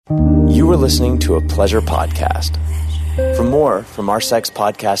You are listening to a pleasure podcast. For more from our sex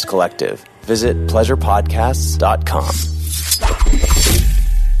podcast collective, visit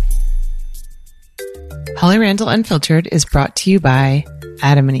pleasurepodcasts.com. Holly Randall Unfiltered is brought to you by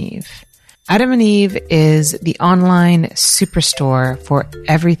Adam and Eve. Adam and Eve is the online superstore for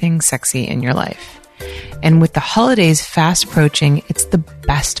everything sexy in your life. And with the holidays fast approaching, it's the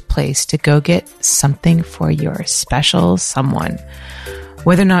best place to go get something for your special someone.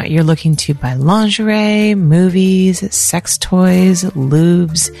 Whether or not you're looking to buy lingerie, movies, sex toys,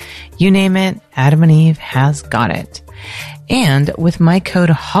 lubes, you name it, Adam and Eve has got it. And with my code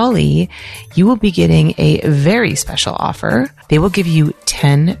HOLLY, you will be getting a very special offer. They will give you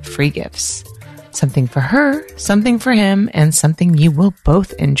 10 free gifts. Something for her, something for him, and something you will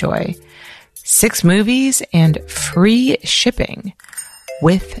both enjoy. 6 movies and free shipping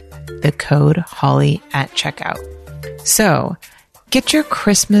with the code HOLLY at checkout. So get your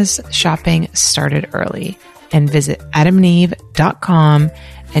Christmas shopping started early and visit adamandeve.com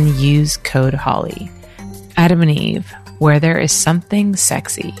and use code HOLLY. Adam and Eve, where there is something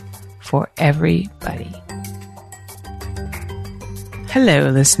sexy for everybody. Hello,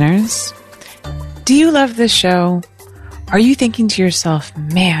 listeners. Do you love this show? Are you thinking to yourself,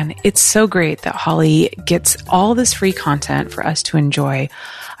 man, it's so great that Holly gets all this free content for us to enjoy.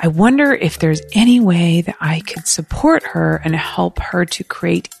 I wonder if there's any way that I could support her and help her to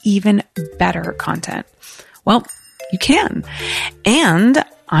create even better content. Well, you can. And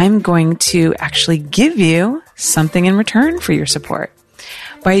I'm going to actually give you something in return for your support.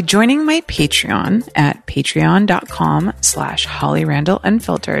 By joining my Patreon at patreon.com/Holly Randall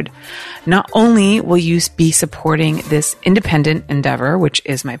Unfiltered, not only will you be supporting this independent endeavor, which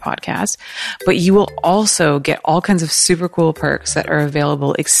is my podcast, but you will also get all kinds of super cool perks that are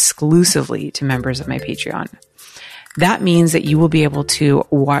available exclusively to members of my Patreon. That means that you will be able to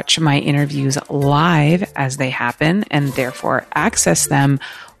watch my interviews live as they happen and therefore access them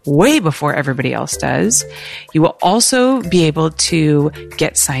way before everybody else does. You will also be able to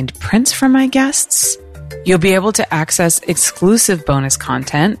get signed prints from my guests. You'll be able to access exclusive bonus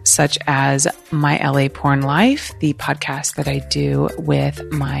content, such as My LA Porn Life, the podcast that I do with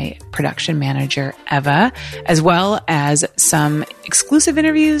my production manager, Eva, as well as some exclusive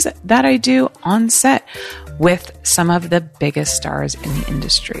interviews that I do on set with some of the biggest stars in the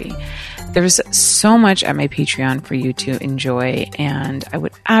industry. There's so much at my Patreon for you to enjoy, and I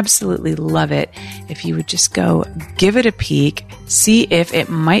would absolutely love it if you would just go give it a peek, see if it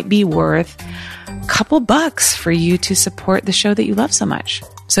might be worth a couple bucks for you to support the show that you love so much.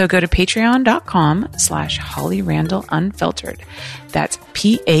 So go to patreon.com/Holly Randall Unfiltered. That's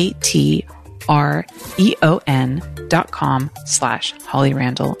patreon.com/Holly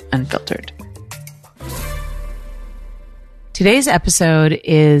Randall Unfiltered. Today's episode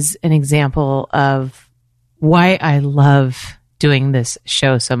is an example of why I love doing this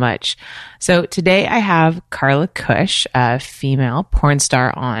show so much. So today I have Karla Kush, a female porn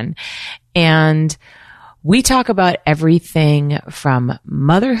star, on, and we talk about everything from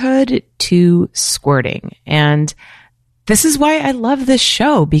motherhood to squirting. And this is why I love this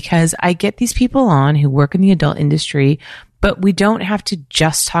show, because I get these people on who work in the adult industry, but we don't have to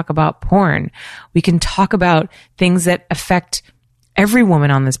just talk about porn. We can talk about things that affect every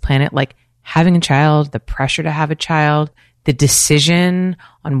woman on this planet, like having a child, the pressure to have a child, the decision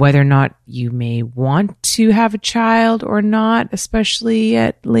on whether or not you may want to have a child or not, especially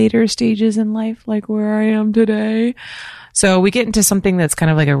at later stages in life, like where I am today. So we get into something that's kind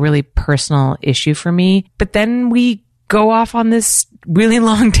of like a really personal issue for me, but then we go off on this really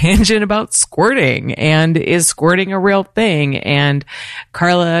long tangent about squirting, and is squirting a real thing? And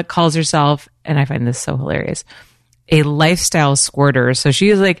Karla calls herself, and I find this so hilarious, a lifestyle squirter. So she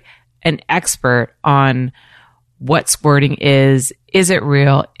is like an expert on what squirting is it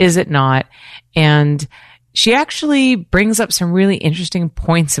real? Is it not? And she actually brings up some really interesting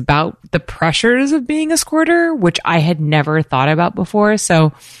points about the pressures of being a squirter, which I had never thought about before.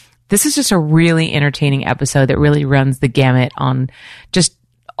 So this is just a really entertaining episode that really runs the gamut on just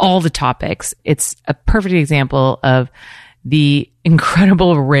all the topics. It's a perfect example of the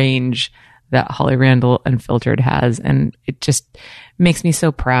incredible range that Holly Randall Unfiltered has. And it just makes me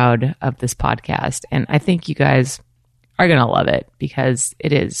so proud of this podcast. And I think you guys are going to love it, because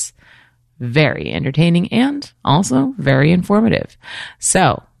it is very entertaining and also very informative.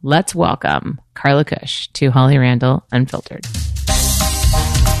 So let's welcome Karla Kush to Holly Randall Unfiltered.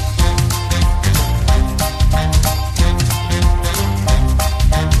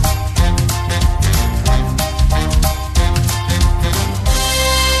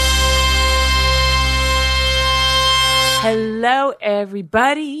 Hello,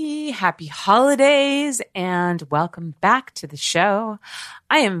 everybody. Happy holidays and welcome back to the show.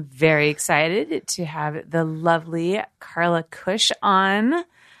 I am very excited to have the lovely Karla Kush on.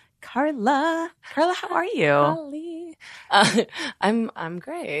 Karla, how are you? Holly. I'm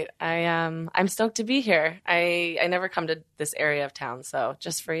great. I'm stoked to be here. I never come to this area of town, so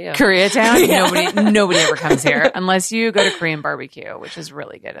just for you. Koreatown? Yeah. Nobody ever comes here unless you go to Korean barbecue, which is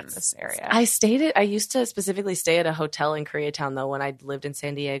really good in this area. I used to specifically stay at a hotel in Koreatown though when I lived in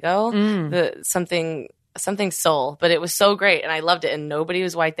San Diego. Something Seoul, but it was so great and I loved it and nobody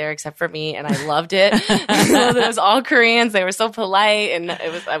was white there except for me and I loved it. It was all Koreans. They were so polite and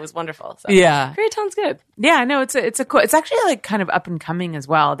I was wonderful. So yeah. Koreatown's good. Yeah, no, it's cool. It's actually like kind of up and coming as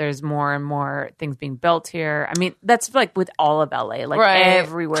well. There's more and more things being built here. I mean, that's like with all of LA, like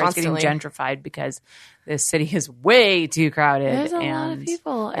everywhere it's getting gentrified because this city is way too crowded. There's a lot of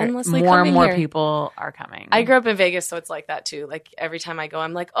people endlessly more coming and more here. People are coming. I grew up in Vegas, so it's like that too. Like every time I go,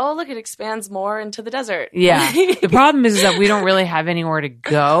 I'm like, oh, look, it expands more into the desert. Yeah. The problem is that we don't really have anywhere to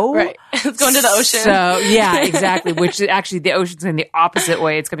go. Right. It's going to the ocean. So, yeah, exactly. Which actually the ocean's going the opposite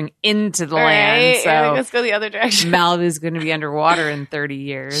way. It's coming into the land. So let's go the other direction. Malibu's going to be underwater in 30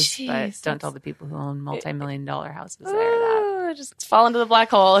 years. Jeez, but don't tell the people who own multi-million-dollar houses there that. Just fall into the black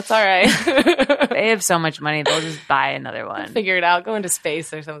hole. It's all right. They have so much money, they'll just buy another one. Figure it out. Go into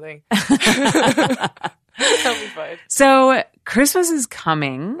space or something. That'll be fun. So Christmas is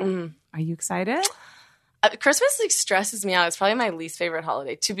coming. Mm. Are you excited? Christmas like stresses me out. It's probably my least favorite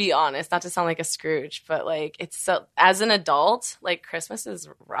holiday, to be honest. Not to sound like a Scrooge, but like it's so. As an adult, like Christmas is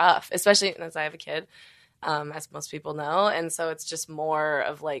rough, especially as I have a kid, as most people know, and so it's just more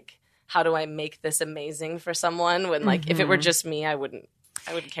of like, how do I make this amazing for someone? When like if it were just me, I wouldn't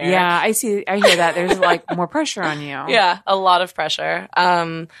care. Yeah, I hear that. There's like more pressure on you. Yeah, a lot of pressure.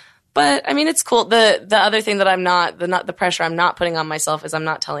 But I mean, it's cool. The other thing that the pressure I'm not putting on myself is I'm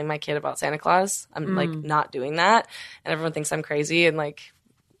not telling my kid about Santa Claus. I'm like not doing that, and everyone thinks I'm crazy and like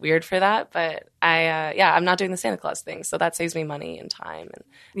weird for that. But I'm not doing the Santa Claus thing, so that saves me money and time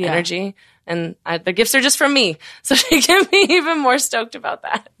and energy. And the gifts are just from me, so they get me even more stoked about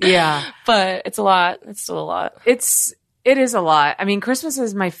that. Yeah, but it's a lot. It's still a lot. It is a lot. I mean, Christmas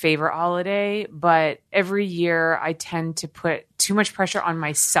is my favorite holiday, but every year I tend to put too much pressure on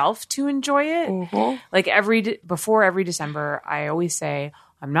myself to enjoy it. Mm-hmm. Like before every December, I always say,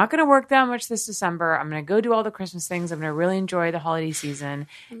 I'm not going to work that much this December. I'm going to go do all the Christmas things. I'm going to really enjoy the holiday season.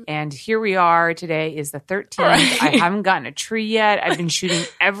 And here we are. Today is the 13th. Right. I haven't gotten a tree yet. I've been shooting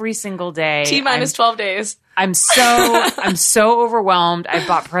every single day. T-minus 12 days. I'm so overwhelmed. I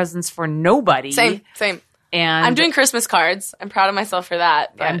bought presents for nobody. Same. And I'm doing Christmas cards. I'm proud of myself for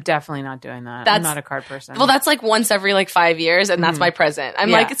that. I'm definitely not doing that. I'm not a card person. Well, that's like once every like 5 years, and that's my present.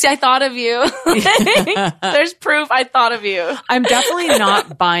 I'm like, see, I thought of you. There's proof I thought of you. I'm definitely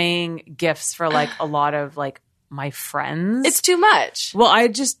not buying gifts for like a lot of like my friends. It's too much. Well, I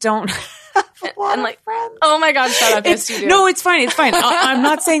just don't have a lot of friends. Oh my God, shut up. Yes, you do. No, it's fine. I'm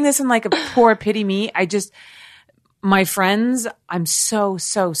not saying this in like a poor pity me. My friends, I'm so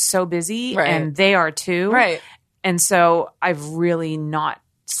busy, and they are too. Right. And so I've really not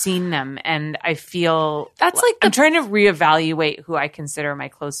seen them, and I feel that's like I'm trying to reevaluate who I consider my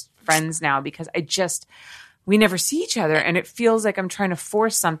close friends now, because we never see each other, and it feels like I'm trying to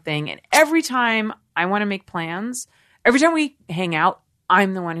force something. And every time I want to make plans, every time we hang out,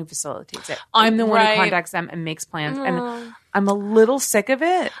 I'm the one who facilitates it. I'm the one who contacts them and makes plans. And I'm a little sick of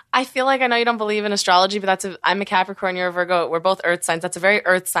it. I feel like I know you don't believe in astrology, but I'm a Capricorn, you're a Virgo. We're both earth signs. That's a very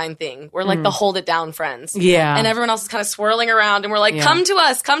earth sign thing. We're like the hold it down friends. Yeah. And everyone else is kind of swirling around and we're like, come to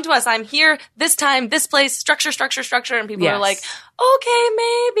us. I'm here this time, this place, structure. And people are like, okay,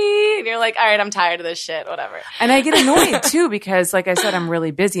 maybe. And you're like, all right, I'm tired of this shit, whatever. And I get annoyed too, because like I said, I'm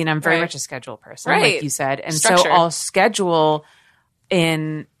really busy and I'm very much a schedule person, like you said. And so I'll schedule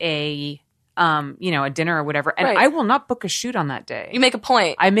in a dinner or whatever, and I will not book a shoot on that day. You make a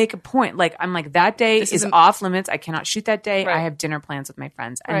point. I make a point. Like, I'm like, that day is off limits. I cannot shoot that day. I have dinner plans with my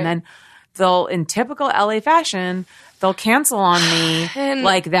friends. And then they'll, in typical LA fashion, they'll cancel on me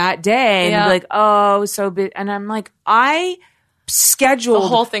like that day and be like, oh, so big. And I'm like, I scheduled the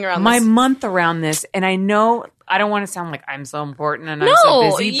whole thing around my month around this. And I know I don't want to sound like I'm so important and I'm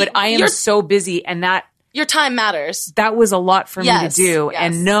so busy, but I am so busy, and that your time matters. That was a lot for me to do. Yes.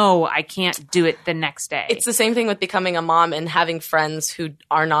 And no, I can't do it the next day. It's the same thing with becoming a mom and having friends who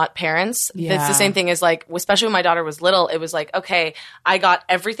are not parents. Yeah. It's the same thing as like, especially when my daughter was little, it was like, okay, I got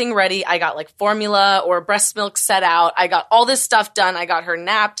everything ready. I got like formula or breast milk set out. I got all this stuff done. I got her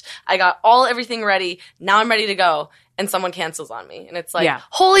napped. I got everything ready. Now I'm ready to go. And someone cancels on me. And it's like,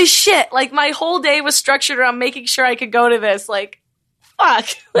 holy shit. Like, my whole day was structured around making sure I could go to this. Like, fuck?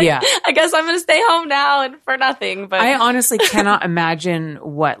 Like, Yeah. I guess I'm going to stay home now and for nothing. But I honestly cannot imagine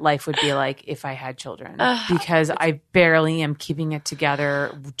what life would be like if I had children because I barely am keeping it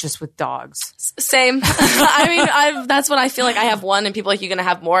together just with dogs. Same. I mean, that's what I feel like. I have one and people are like, you're going to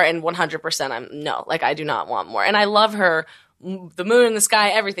have more, and 100% no, like I do not want more. And I love her, the moon in the sky,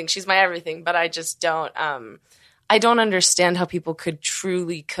 everything. She's my everything, but I just don't, I don't understand how people could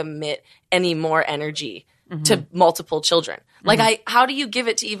truly commit any more energy to multiple children. Like how do you give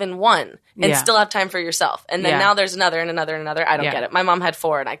it to even one and still have time for yourself? And then now there's another and another and another. I don't get it. My mom had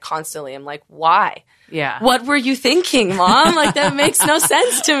 4 and I constantly am like, why? Yeah. What were you thinking, Mom? Like that makes no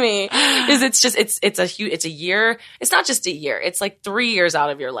sense to me. Because it's a year. It's not just a year. It's like 3 years out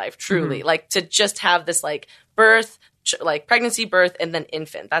of your life, truly. Like to just have this like birth, like pregnancy, birth, and then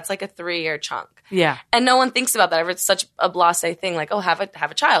infant. That's like a 3-year chunk. Yeah. And no one thinks about that. It's such a blasé thing. Like, oh, have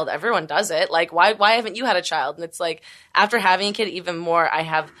a child. Everyone does it. Like, why haven't you had a child? And it's like, after having a kid, even more, I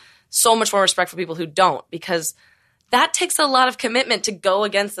have so much more respect for people who don't, because that takes a lot of commitment to go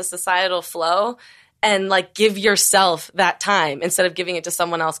against the societal flow and like give yourself that time instead of giving it to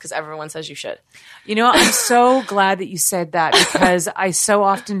someone else because everyone says you should. You know, I'm so glad that you said that because I so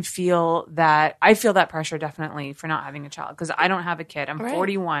often feel that pressure definitely for not having a child because I don't have a kid. I'm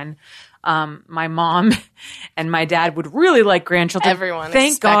 41. My mom and my dad would really like grandchildren. Everyone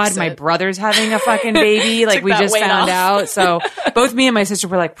Thank God expects my it. brother's having a fucking baby. Like we that just weight found off. out. So both me and my sister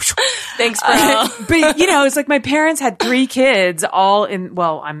were like, Thanks, bro. but you know, it's like my parents had 3 kids all in,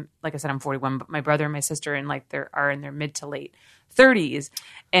 well, like I said, I'm 41, but my brother and my sister are in their mid to late 30s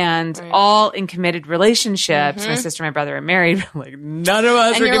and all in committed relationships. My sister and my brother are married. Like none of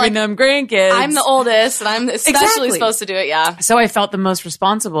us And were you're giving like, them grandkids. I'm the oldest and I'm especially Exactly. supposed to do it. Yeah. So I felt the most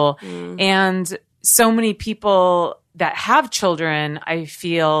responsible. And so many people that have children, I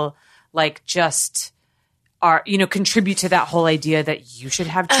feel like just are, you know, contribute to that whole idea that you should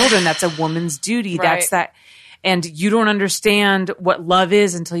have children. That's a woman's duty. Right. That's that. And you don't understand what love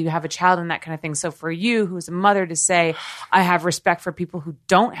is until you have a child and that kind of thing. So for you, who's a mother, to say, I have respect for people who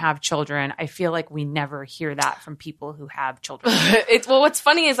don't have children, I feel like we never hear that from people who have children. Well, what's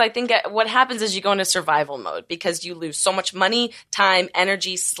funny is I think what happens is you go into survival mode because you lose so much money, time,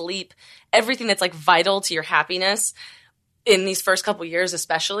 energy, sleep, everything that's like vital to your happiness in these first couple years,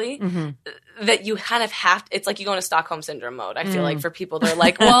 especially, that you kind of have to, it's like you go into Stockholm syndrome mode. I feel like for people, they're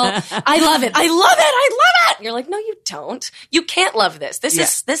like, well, I love it. I love it. And you're like, no, you don't. You can't love this.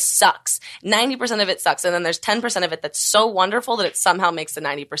 This sucks. 90% of it sucks. And then there's 10% of it that's so wonderful that it somehow makes the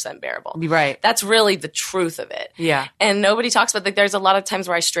 90% bearable. Right. That's really the truth of it. Yeah. And nobody talks about, like, there's a lot of times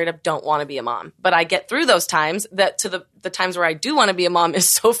where I straight up don't want to be a mom, but I get through those times that to the times where I do want to be a mom is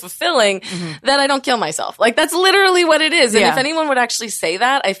so fulfilling that I don't kill myself. Like, that's literally what it is. And if anyone would actually say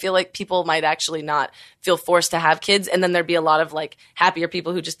that, I feel like people might actually not feel forced to have kids. And then there'd be a lot of like happier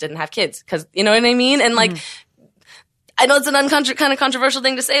people who just didn't have kids. Cause you know what I mean? And like, I know it's an kind of controversial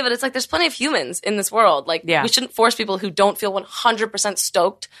thing to say, but it's like, there's plenty of humans in this world. Like we shouldn't force people who don't feel 100%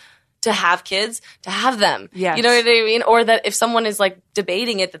 stoked to have kids to have them. Yes. You know what I mean? Or that if someone is like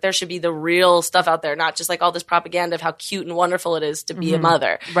debating it, that there should be the real stuff out there, not just like all this propaganda of how cute and wonderful it is to be a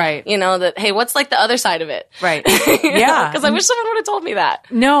mother. Right. You know, that, hey, what's like the other side of it? Right. Yeah. Because I wish someone would have told me that.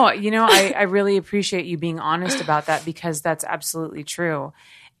 No, you know, I really appreciate you being honest about that because that's absolutely true.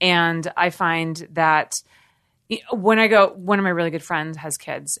 And I find that when one of my really good friends has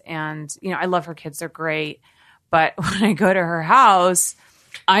kids and, you know, I love her kids. They're great. But when I go to her house,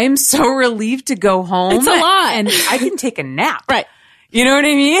 I am so relieved to go home. It's a lot. And I can take a nap. Right. You know what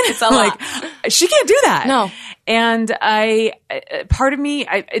I mean? It's a lot. She can't do that. No. And part of me,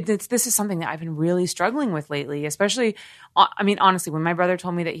 this is something that I've been really struggling with lately, especially, I mean, honestly, when my brother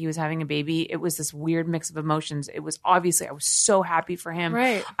told me that he was having a baby, it was this weird mix of emotions. It was obviously, I was so happy for him.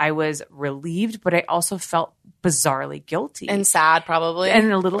 Right. I was relieved, but I also felt bizarrely guilty. And sad, probably.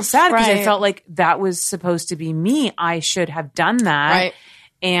 And a little sad because I Right. felt like that was supposed to be me. I should have done that. Right.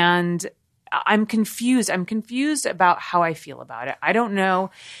 And I'm confused. I'm confused about how I feel about it. I don't know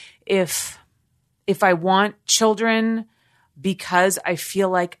if I want children because I feel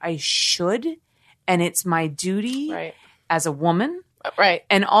like I should and it's my duty Right. as a woman. Right.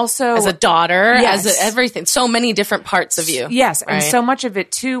 And also As a daughter, Yes. as everything. So many different parts of you. Yes. Right. And so much of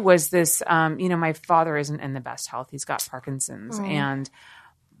it too was this, you know, my father isn't in the best health. He's got Parkinson's and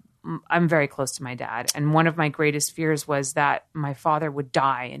I'm very close to my dad. And one of my greatest fears was that my father would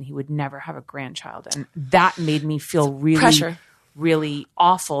die and he would never have a grandchild. And that made me feel really, Pressure. really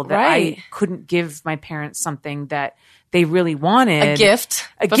awful that Right. I couldn't give my parents something that they really wanted. A gift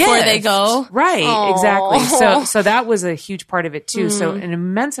A before gift. they go. Right, Aw. exactly. So that was a huge part of it too. So an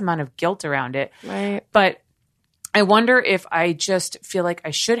immense amount of guilt around it. Right. But I wonder if I just feel like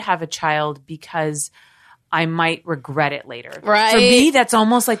I should have a child because I might regret it later. Right. For me, that's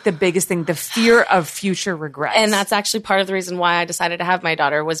almost like the biggest thing, the fear of future regrets. And that's actually part of the reason why I decided to have my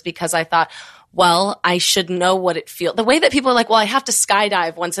daughter, was because I thought, well, I should know what it feels. The way that people are like, well, I have to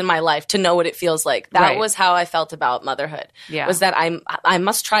skydive once in my life to know what it feels like. That was how I felt about motherhood. Yeah. Was that I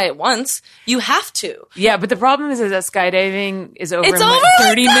must try it once. You have to. Yeah, but the problem is that skydiving is over in like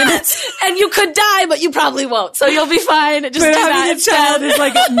 30 minutes. And you could die, but you probably won't. So you'll be fine. Just but having a child is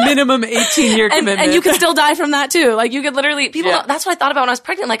like a minimum 18-year commitment. And you can still die from that too. Like you could literally, that's what I thought about when I was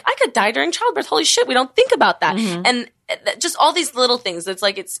pregnant. Like I could die during childbirth. Holy shit, we don't think about that. And just all these little things. It's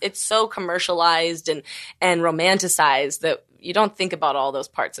like it's so commercialized and romanticized that you don't think about all those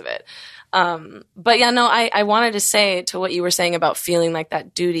parts of it. But yeah, no, I wanted to say to what you were saying about feeling like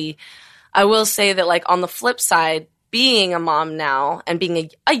that duty. I will say that like on the flip side, being a mom now and being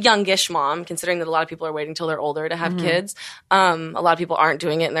a youngish mom, considering that a lot of people are waiting till they're older to have kids. A lot of people aren't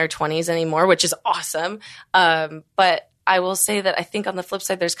doing it in their 20s anymore, which is awesome. But I will say that I think on the flip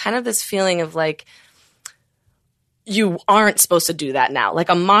side, there's kind of this feeling of like, you aren't supposed to do that now. Like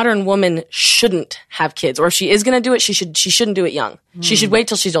a modern woman shouldn't have kids, or if she is going to do it, she shouldn't do it young. She should wait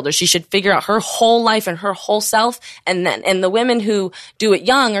till she's older. She should figure out her whole life and her whole self. And the women who do it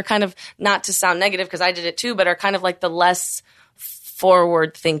young are kind of, not to sound negative because I did it too, but are kind of like the less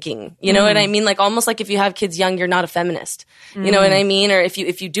forward thinking. You know what I mean? Like almost like if you have kids young, you're not a feminist. You know what I mean? Or if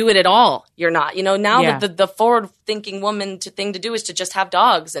you do it at all, you're not. You know, now the forward thinking woman thing to do is to just have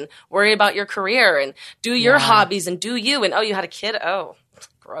dogs and worry about your career and do your hobbies and do you. And you had a kid. Oh,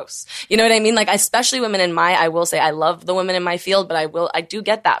 gross. You know what I mean? Like especially women I will say I love the women in my field, but I do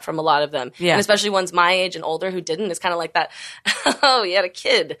get that from a lot of them. Yeah. And especially ones my age and older who didn't. It's kind of like that. Oh, you had a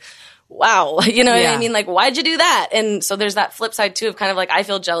kid. Wow. You know what I mean? Like, why'd you do that? And so there's that flip side too of kind of like, I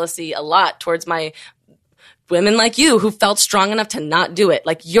feel jealousy a lot towards my women like you who felt strong enough to not do it.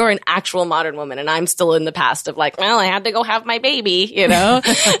 Like you're an actual modern woman and I'm still in the past of like, well, I had to go have my baby, you know?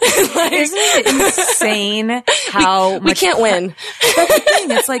 Like, isn't it insane how we can't win? That's the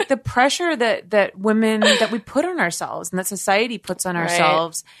thing. It's like the pressure that women, that we put on ourselves and that society puts on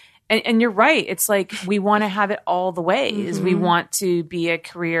ourselves. And you're right. It's like we want to have it all the ways. We want to be a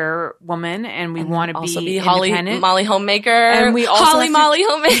career woman, and we want to also be independent. Molly homemaker, and we also Molly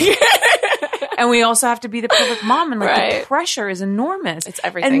homemaker. And we also have to be the perfect mom, and like the pressure is enormous. It's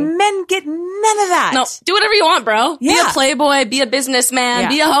everything. And men get none of that. No, do whatever you want, bro. Yeah. Be a playboy, be a businessman,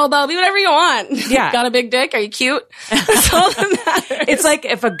 be a hobo, be whatever you want. Yeah. Got a big dick? Are you cute? That's all that matters. It's like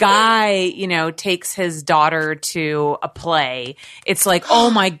if a guy, takes his daughter to a play, it's like, oh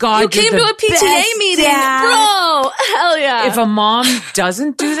my God, you came to a PTA meeting, bro. Hell yeah. If a mom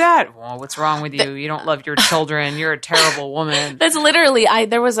doesn't do that, well, what's wrong with you? You don't love your children. You're a terrible woman. That's literally, I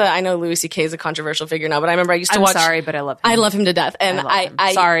know Louis C.K. is a controversial figure now, but I remember I used to watch. I'm sorry, but I love him. I love him to death. And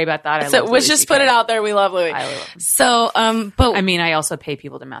I sorry about that. So let's just put it out there. We love Louis. I love him. So, but I mean, I also pay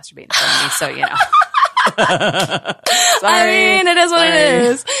people to masturbate in front of me, so you know. I mean, it is what it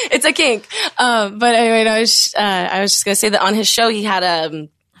is. It's a kink. But anyway, I was just gonna say that on his show, he had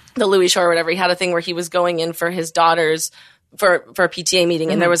the Louis show or whatever. He had a thing where he was going in for his daughter's for a PTA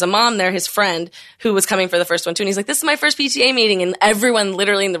meeting, and there was a mom there, his friend, who was coming for the first one too. And he's like, "This is my first PTA meeting," and everyone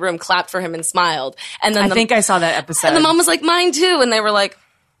literally in the room clapped for him and smiled. And then I think I saw that episode. And the mom was like, "Mine too," and they were like,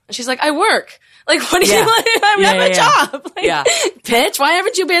 and she's like, "I work." Like, what do you like? I have a job. Like, bitch, why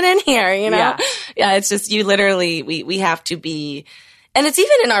haven't you been in here? You know? Yeah, it's just, you literally, we have to be, and it's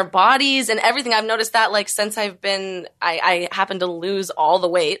even in our bodies and everything. I've noticed that, like, since I've been, I happen to lose all the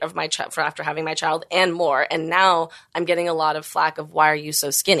weight of my child for after having my child and more. And now I'm getting a lot of flack of, why are you so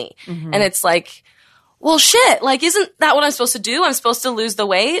skinny? And it's like, well, shit, like, isn't that what I'm supposed to do? I'm supposed to lose the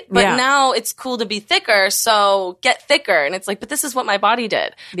weight, but now it's cool to be thicker, so get thicker. And it's like, but this is what my body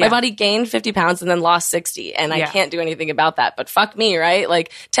did. My body gained 50 pounds and then lost 60, and I can't do anything about that. But fuck me, right?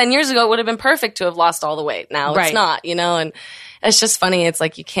 Like, 10 years ago, it would have been perfect to have lost all the weight. Now it's not, and it's just funny. It's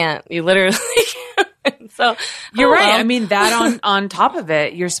like, you literally can't. So you're right. I mean, that on top of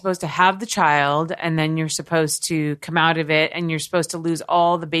it, you're supposed to have the child, and then you're supposed to come out of it, and you're supposed to lose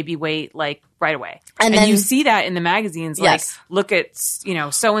all the baby weight, like, right away. And then you see that in the magazines, like, look at,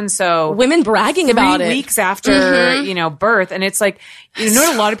 so-and-so. Women bragging about it. 3 weeks after, birth. And it's like,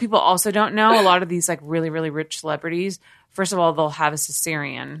 what a lot of people also don't know? A lot of these, like, really, really rich celebrities first of all, they'll have a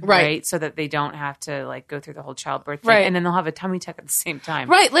cesarean, right? So that they don't have to like go through the whole childbirth thing. Right. And then they'll have a tummy tuck at the same time.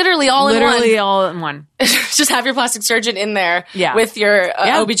 Right. Literally all in one. Just have your plastic surgeon in there with your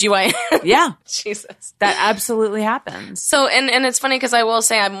OBGYN. Yeah. Jesus. That absolutely happens. So, and it's funny because I will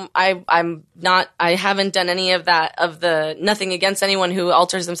say I haven't done any of that, nothing against anyone who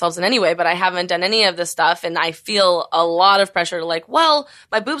alters themselves in any way, but I haven't done any of this stuff. And I feel a lot of pressure to like, well,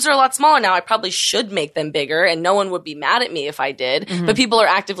 my boobs are a lot smaller now. I probably should make them bigger and no one would be mad at me if I did. Mm-hmm. But people are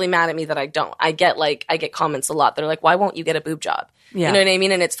actively mad at me that I don't. I get comments a lot. They're like, why won't you get a boob job? Yeah. You know what I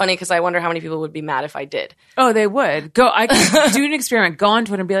mean? And it's funny because I wonder how many people would be mad if I did. Oh, they would. I could do an experiment. Go on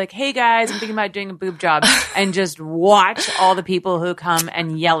Twitter and be like, hey guys, I'm thinking about doing a boob job, and just watch all the people who come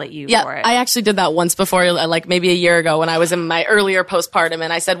and yell at you for it. I actually did that once before, like maybe a year ago when I was in my earlier postpartum,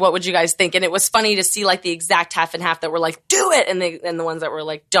 and I said, what would you guys think? And it was funny to see like the exact half and half that were like, do it, and the ones that were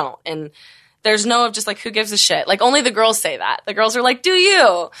like, don't. And there's no of just like, who gives a shit? Like only the girls say that. The girls are like, do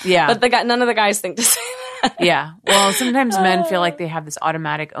you? Yeah. But none of the guys think to say that. Yeah. Well, sometimes men feel like they have this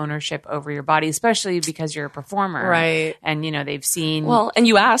automatic ownership over your body, especially because you're a performer. Right. And, they've seen. Well, and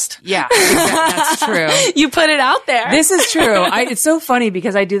you asked. Yeah. That's true. You put it out there. This is true. It's so funny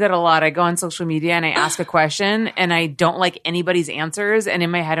because I do that a lot. I go on social media and I ask a question and I don't like anybody's answers. And in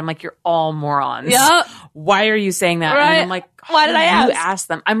my head, I'm like, you're all morons. Yep. Why are you saying that? Right. And I'm like, why did I ask? You ask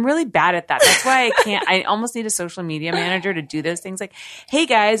them. I'm really bad at that. That's why I almost need a social media manager to do those things. Like, hey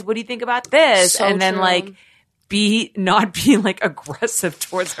guys, what do you think about this? So and then true. like, not being like aggressive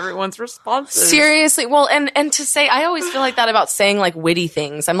towards everyone's responses. Seriously. Well, and to say, I always feel like that about saying like witty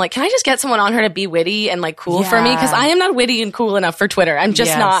things. I'm like, can I just get someone on here to be witty and like cool for me? Because I am not witty and cool enough for Twitter. I'm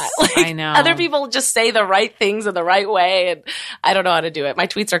just not. Like, I know. Other people just say the right things in the right way, and I don't know how to do it. My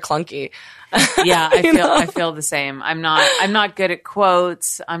tweets are clunky. Yeah, I feel the same. I'm not good at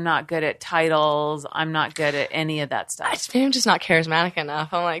quotes. I'm not good at titles. I'm not good at any of that stuff. I'm just not charismatic enough.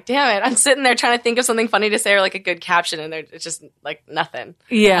 I'm like, damn it. I'm sitting there trying to think of something funny to say or like a good caption, and it's just like nothing.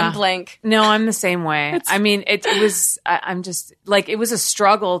 Yeah. I'm blank. No, I'm the same way. I mean, it was, I'm just like, it was a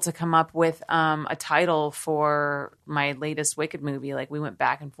struggle to come up with a title for my latest Wicked movie. Like we went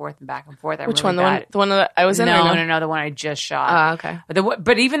back and forth and back and forth. Which one? The one that I was in? No, the one I just shot. Okay.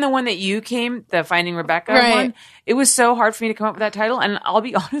 But even the one that you the Finding Rebecca one, it was so hard for me to come up with that title. And I'll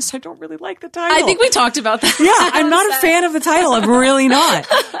be honest, I don't really like the title. I think we talked about that. Yeah, I'm not a fan of the title. I'm really not.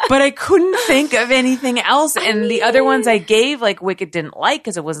 But I couldn't think of anything else. And the other ones I gave, like Wicked didn't like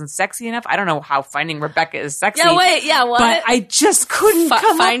because it wasn't sexy enough. I don't know how Finding Rebecca is sexy. Yeah, what? But I just couldn't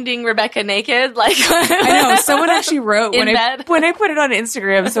come Finding Rebecca naked? Like I know. Someone actually wrote when I put it on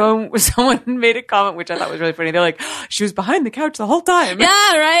Instagram, someone made a comment which I thought was really funny. They're like, she was behind the couch the whole time. Yeah,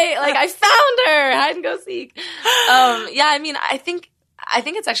 right. Like I found her. Hide and go seek. Yeah, I mean, I think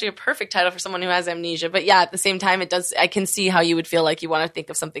it's actually a perfect title for someone who has amnesia. But yeah, at the same time, I can see how you would feel like you want to think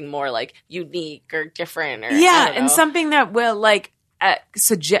of something more like unique or different. Or and something that will like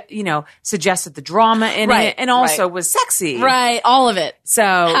suggested the drama in it, and also was sexy. Right, all of it. So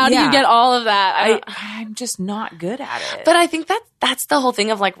how do you get all of that? I'm just not good at it. But I think that's the whole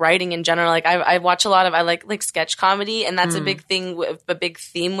thing of like writing in general. Like I watch a lot of, I like sketch comedy, and that's a big thing. A big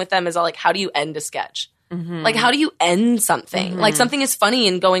theme with them is all like, how do you end a sketch? Mm-hmm. Like, how do you end something? Mm-hmm. Like, something is funny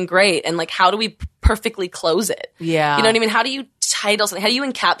and going great, and like, how do we perfectly close it? Yeah. You know what I mean? How do you title something? How do you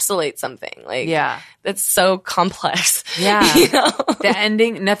encapsulate something? Like, that's so complex. Yeah. The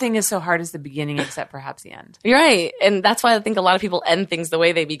ending, nothing is so hard as the beginning except perhaps the end. You're right. And that's why I think a lot of people end things the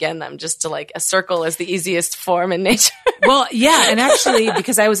way they begin them, just to like, a circle is the easiest form in nature. Well, yeah. And actually,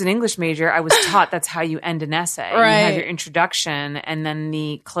 because I was an English major, I was taught that's how you end an essay. Right. You have your introduction, and then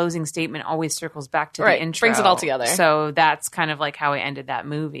the closing statement always circles back to the intro. Brings it all together. So that's kind of like how I ended that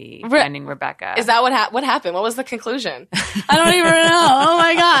movie, Finding Rebecca. Is that what happened? What was the conclusion? I don't even know. Oh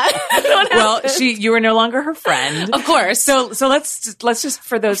my God. Well, you were no longer her friend. Of course. So let's just,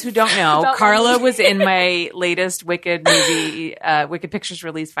 for those who don't know, Karla was in my latest Wicked movie, Wicked Pictures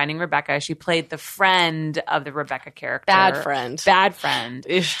release, Finding Rebecca. She played the friend of the Rebecca character. Bad friend.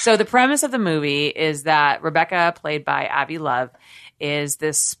 So the premise of the movie is that Rebecca, played by Avi Love, is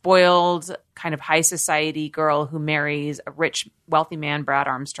this spoiled kind of high society girl who marries a rich, wealthy man, Brad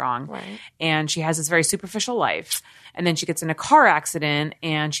Armstrong. Right. And she has this very superficial life. And then she gets in a car accident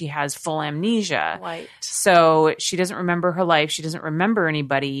and she has full amnesia. Right. So she doesn't remember her life. She doesn't remember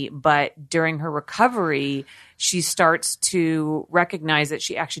anybody. But during her recovery, she starts to recognize that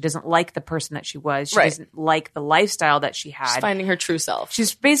she actually doesn't like the person that she was. She doesn't like the lifestyle that she had. She's finding her true self.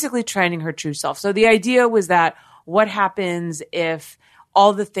 She's basically finding her true self. So the idea was that what happens if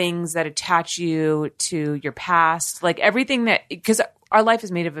all the things that attach you to your past, like everything that – because our life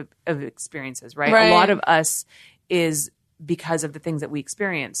is made of experiences, right? A lot of us is because of the things that we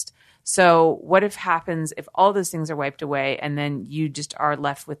experienced. So what happens if all those things are wiped away and then you just are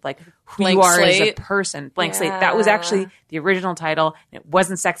left with like who Blank you are slate. as a person? Blank slate. That was actually the original title. And it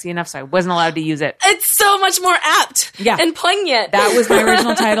wasn't sexy enough, so I wasn't allowed to use it. It's so much more apt and poignant. That was my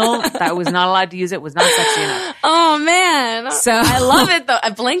original title. That was not allowed to use it. Was not sexy enough. Oh man. So I love it though.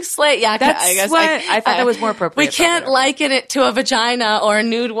 A blank slate. Yeah, that's I guess I thought that was more appropriate. We can't liken it to a vagina or a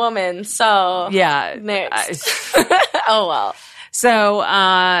nude woman. So yeah. Next. Oh well. So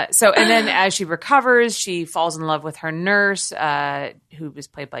and then as she recovers, she falls in love with her nurse, who was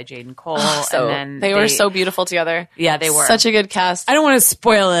played by Jaden Cole. So and then they were so beautiful together. Yeah, they were. Such a good cast. I don't want to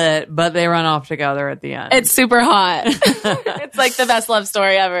spoil it, but they run off together at the end. It's super hot. It's like the best love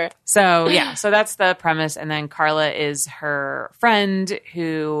story ever. So yeah, so that's the premise. And then Karla is her friend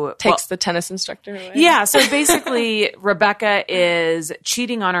who takes the tennis instructor away. Yeah, so basically Rebecca is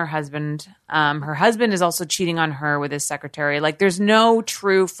cheating on her husband. Her husband is also cheating on her with his secretary. Like there's no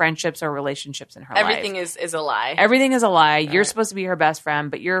true friendships or relationships in her life. Everything is a lie. Everything is a lie. You're supposed to be her best friend,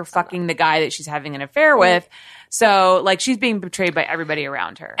 but you're fucking the guy that she's having an affair with. So, like, she's being betrayed by everybody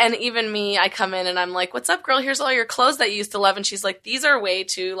around her. And even me, I come in and I'm like, what's up, girl? Here's all your clothes that you used to love. And she's like, these are way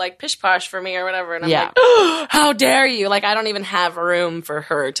too, like, pish-posh for me or whatever. And I'm like, oh, how dare you? Like, I don't even have room for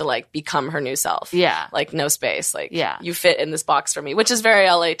her to, like, become her new self. Yeah. Like, no space. Like, yeah. You fit in this box for me, which is very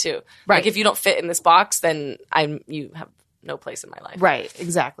LA, too. Right. Like, if you don't fit in this box, then you have no place in my life. Right,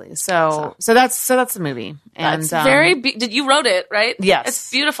 exactly. So that's the movie. And that's did you wrote it, right? Yes.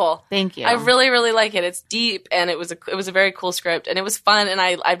 It's beautiful. Thank you. I really, really like it. It's deep and it was a very cool script and it was fun and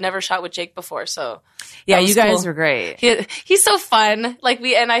I've never shot with Jake before, so yeah, you guys were great. He's so fun. Like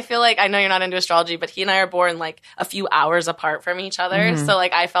and I feel like I know you're not into astrology, but he and I are born like a few hours apart from each other. Mm-hmm. So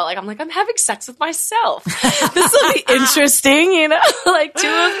like I felt like I'm having sex with myself. This will be interesting, you know? Like two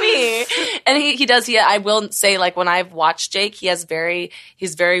of me. And he does. I will say like when I've watched Jake, he's very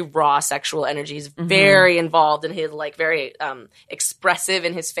raw sexual energy. He's very involved and he's like very expressive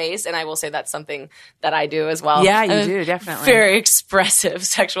in his face. And I will say that's something that I do as well. Yeah, you do, definitely. Very expressive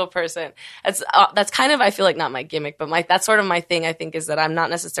sexual person. That's kind of, I feel like not my gimmick, but that's sort of my thing, I think, is that I'm not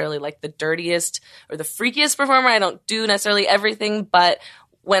necessarily like the dirtiest or the freakiest performer. I don't do necessarily everything, but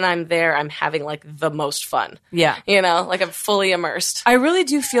when I'm there, I'm having like the most fun. Yeah. You know, like I'm fully immersed. I really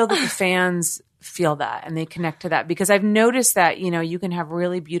do feel that the fans feel that and they connect to that because I've noticed that, you know, you can have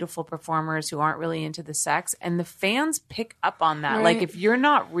really beautiful performers who aren't really into the sex and the fans pick up on that. Right. Like if you're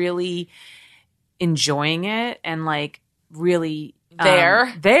not really enjoying it and like really there,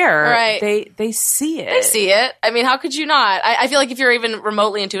 right. they see it. They see it. I mean, how could you not? I feel like if you're even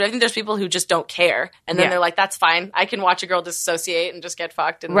remotely into it, I think there's people who just don't care. And then they're like, that's fine. I can watch a girl disassociate and just get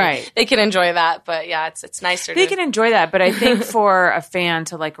fucked. And they can enjoy that. But yeah, it's nicer. They can enjoy that. But I think for a fan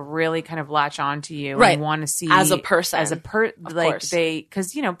to like really kind of latch on to you and want to see as a person, like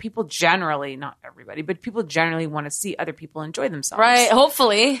because, you know, people generally, not everybody, but people generally want to see other people enjoy themselves. Right.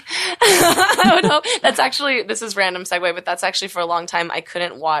 Hopefully. I would hope. That's actually, this is random segue, but that's actually for a long time I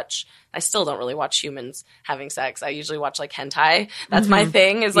couldn't watch. I still don't really watch humans having sex. I usually watch like hentai. That's my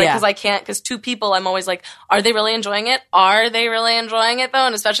thing is like, because I can't, because two people, I'm always like, are they really enjoying it? Are they really enjoying it though?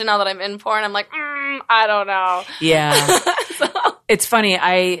 And especially now that I'm in porn, I'm like, I don't know. Yeah. It's funny.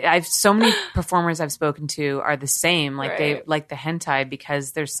 I've so many performers I've spoken to are the same. Like they like the hentai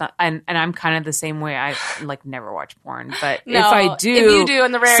because there's some, and I'm kind of the same way. I like never watch porn, but if I do, if you do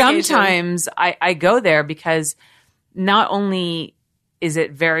on the rare sometimes I go there because not only is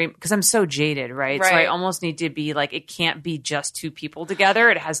it very, because I'm so jaded, right? So I almost need to be like, it can't be just two people together.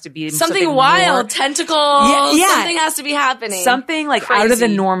 It has to be something wild, more, tentacles. Yeah. Something has to be happening. Something like crazy, out of the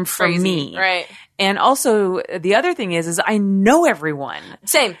norm for me. Right. And also, the other thing is I know everyone.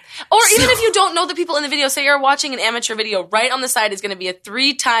 Same. Or even if you don't know the people in the video, say you're watching an amateur video, right on the side is going to be a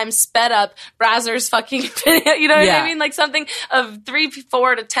 3 times sped up Brazzers fucking video. You know what I mean? Like something of 3,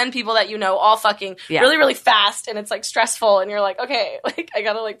 4 to 10 people that you know all fucking really, really fast. And it's like stressful. And you're like, okay, like I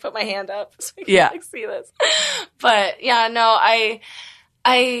got to like put my hand up so I can like see this. But yeah, no, I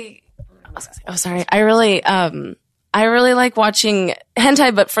really like watching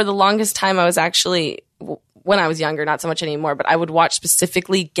hentai, but for the longest time I was actually, when I was younger, not so much anymore, but I would watch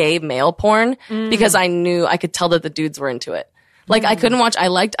specifically gay male porn because I knew I could tell that the dudes were into it. Like I couldn't watch,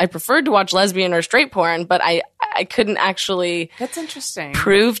 I preferred to watch lesbian or straight porn, but I couldn't actually That's interesting.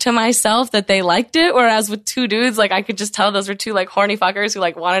 prove to myself that they liked it. Whereas with two dudes, like I could just tell those were two like horny fuckers who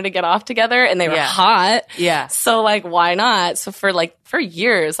like wanted to get off together and they were hot. Yeah. So like, why not? So for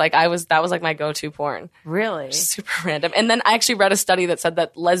years, like that was like my go-to porn. Really? Super random. And then I actually read a study that said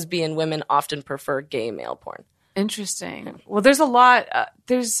that lesbian women often prefer gay male porn. Interesting. Well, there's a lot,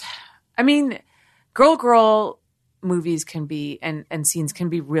 girl movies can be and scenes can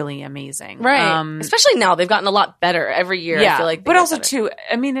be really amazing. Right. Especially now. They've gotten a lot better every year. I feel like. But also, too,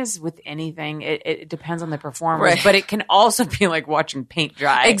 I mean, as with anything, it depends on the performers. Right. But it can also be like watching paint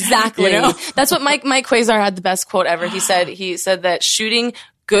dry. Exactly. You know? That's what Mike Quasar had the best quote ever. He said that shooting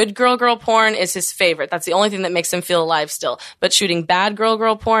good girl porn is his favorite. That's the only thing that makes him feel alive still. But shooting bad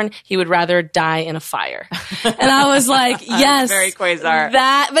girl porn, he would rather die in a fire. And I was like, yes. Very Quasar.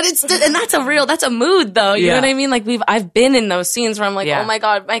 That's a mood though. You know what I mean? Like I've been in those scenes where I'm like, oh my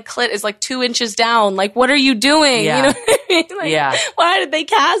God, my clit is like 2 inches down. Like, what are you doing? Yeah. You know what I mean? Like, why did they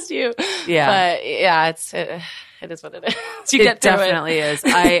cast you? Yeah. But yeah, it is what it is. It definitely is.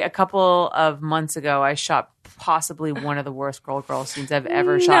 A couple of months ago, I shot possibly one of the worst girl scenes I've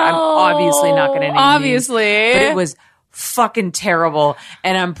ever shot. I'm obviously not going to name names, but it was fucking terrible.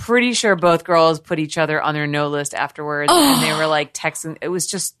 And I'm pretty sure both girls put each other on their no list afterwards, and they were like texting. It was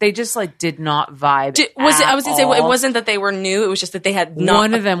just they just like did not vibe. I was going to say it wasn't that they were new. It was just that they had not.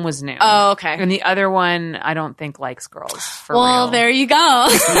 One of them was new. Oh, okay. And the other one, I don't think likes girls. For well, real. there you go.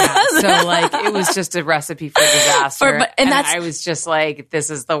 Yeah, so like it was just a recipe for disaster. And I was just like, this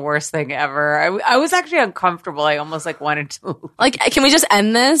is the worst thing ever. I was actually uncomfortable. I almost like wanted to like, can we just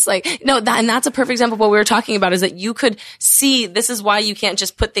end this? Like, no, and that's a perfect example of what we were talking about is that you could see this is why you can't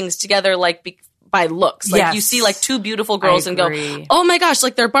just put things together like by looks. Like you see like two beautiful girls and go, oh my gosh,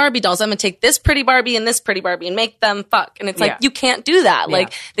 like they're Barbie dolls. I'm gonna take this pretty Barbie and this pretty Barbie and make them fuck. And it's like, you can't do that. Yeah.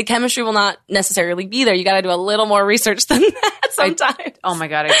 Like the chemistry will not necessarily be there. You got to do a little more research than that sometimes. Oh my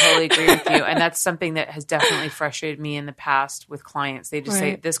God, I totally agree with you. And that's something that has definitely frustrated me in the past with clients. They just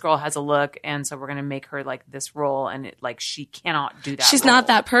say, this girl has a look, and so we're going to make her like this role, and it, like she cannot do that. She's not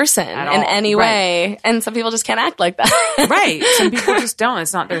that person in any way. And some people just can't act like that. Right. Some people just don't.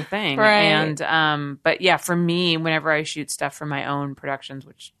 It's not their thing. Right. And but yeah, for me, whenever I shoot stuff for my own productions,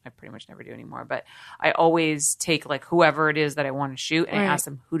 which I pretty much never do anymore, but I always take like whoever it is that I want to shoot and I ask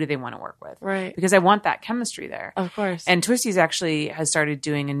them, who do they want to work with? Right. Because I want that chemistry there. Of course. And Twisties actually has started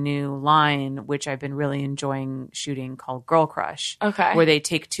doing a new line, which I've been really enjoying shooting, called Girl Crush. Okay. Where they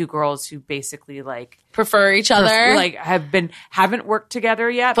take two girls who basically like prefer each other, like haven't worked together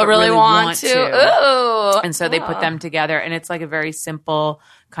yet, but really want to. Ooh. And so they put them together, and it's like a very simple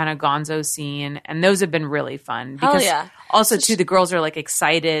kind of gonzo scene, and those have been really fun because also too the girls are like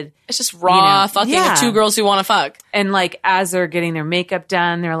excited. It's just raw fucking of two girls who want to fuck, and like as they're getting their makeup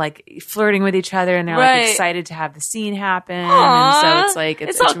done, they're like flirting with each other, and they're like excited to have the scene happen. Aww. And so it's like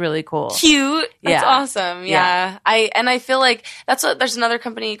it's really cool, cute. That's awesome. Yeah. I feel like there's another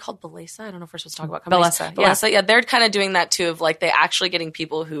company called Bellesa. I don't know if we're supposed to talk about companies. Bellesa. Yeah, they're kind of doing that too, of like they actually getting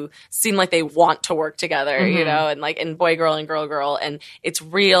people who seem like they want to work together, you know, and like in boy girl and girl, and it's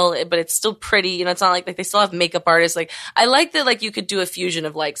real, but it's still pretty. You know, it's not like they still have makeup artists. Like I like that, like you could do a fusion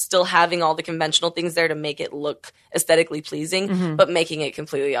of like still having all the conventional things there to make it look aesthetically pleasing, but making it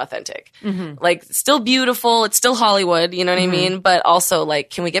completely authentic. Like still beautiful. It's still Hollywood. You know what I mean? But also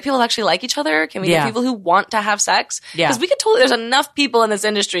like, can we get people to actually like each other? Can we get people who want to have sex? Because we could there's enough people in this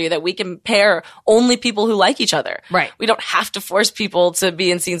industry that we can pair only people who like each other. Right. We don't have to force people to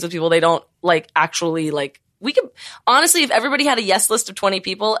be in scenes with people they don't like actually like. We could honestly, if everybody had a yes list of 20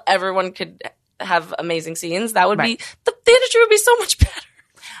 people, everyone could have amazing scenes. That would be the industry would be so much better.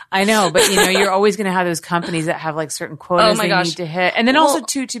 I know, but you know, you're always going to have those companies that have like certain quotas they need to hit, and then also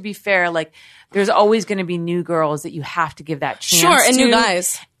too, to be fair, like there's always going to be new girls that you have to give that chance. Sure, and new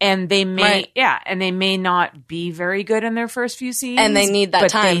guys. And they may, and they may not be very good in their first few scenes. And they need that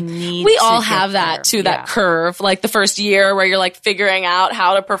time. We all have that too, that curve, like the first year where you're like figuring out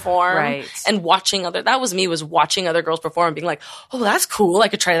how to perform. Right. And watching that was me, was watching other girls perform and being like, oh, that's cool. I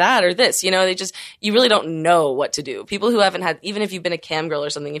could try that or this. You know, you really don't know what to do. People who haven't had, even if you've been a cam girl or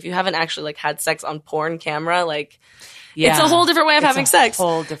something, if you haven't actually like had sex on porn camera, like, it's a whole different way of having sex. It's a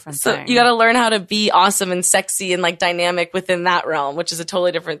whole different thing. So you got to learn how to be awesome and sexy and like dynamic within that realm, which is a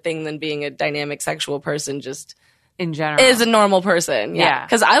totally different thing than being a dynamic sexual person just in general. Is a normal person. Yeah.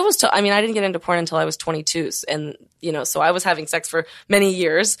 Because I didn't get into porn until I was 22. And, you know, so I was having sex for many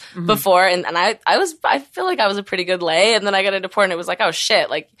years before. And I feel like I was a pretty good lay. And then I got into porn and it was like, oh shit,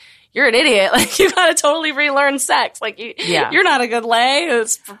 like, you're an idiot. Like, you gotta totally relearn sex. Like, you're not a good lay.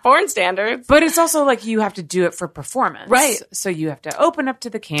 It's for porn standards. But it's also like you have to do it for performance. Right. So you have to open up to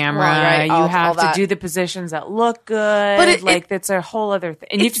the camera. Right. You have to do the positions that look good. But that's a whole other thing.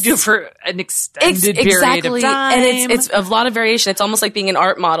 And you have to do it for an extended period of time. And it's a lot of variation. It's almost like being an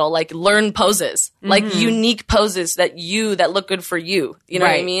art model. Like, learn poses. Like, unique poses that look good for you. You know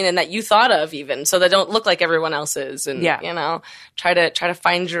what I mean? And that you thought of even. So they don't look like everyone else's. And, you know, try to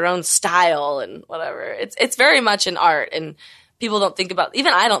find your own style and whatever. It's very much an art, people don't think about,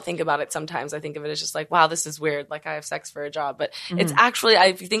 even I don't think about it sometimes. I think of it as just like, wow, this is weird. Like I have sex for a job, but it's actually,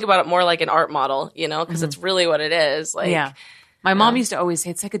 if you think about it more like an art model, you know, because it's really what it is. Like, Yeah. My mom used to always say,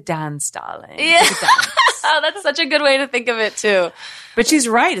 it's like a dance, darling. Yeah. It's like a dance. Oh, that's such a good way to think of it too. But she's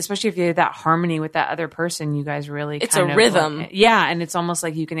right, especially if you have that harmony with that other person. You guys really It's kind a of rhythm. Yeah, and it's almost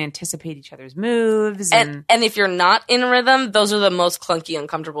like you can anticipate each other's moves. And if you're not in rhythm, those are the most clunky,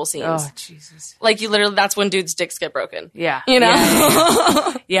 uncomfortable scenes. Oh, Jesus. Like you literally, that's when dudes' dicks get broken. Yeah. You know?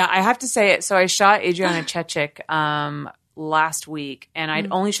 Yeah, yeah, I have to say it. So I shot Adriana Chechik last week, and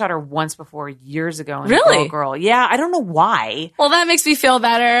I'd only shot her once before years ago in Really? Girl. Yeah, I don't know why. Well, that makes me feel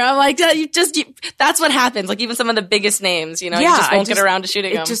better. I'm like, that's what happens. Like even some of the biggest names, you know, you just won't get around to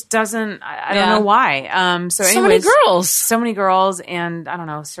shooting them. It just doesn't, I don't know why. So many girls. So many girls, and I don't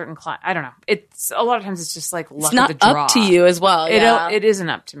know, certain I don't know. It's a lot of times it's just like luck It's not of the draw. up to you as well. It isn't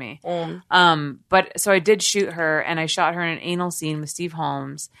up to me. But so I did shoot her, and I shot her in an anal scene with Steve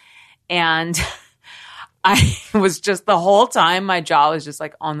Holmes, and I was just the whole time my jaw was just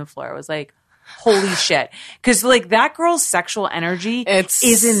like on the floor. I was like, holy shit. Because like that girl's sexual energy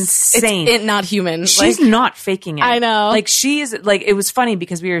is insane. It's not human. She's like, not faking it. I know. Like she's like, it was funny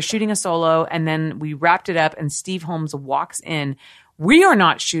because we were shooting a solo and then we wrapped it up and Steve Holmes walks in. We are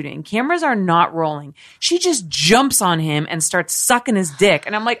not shooting. Cameras are not rolling. She just jumps on him and starts sucking his dick.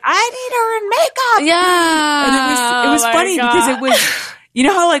 And I'm like, I need her in makeup. Yeah. And it was funny because it was, you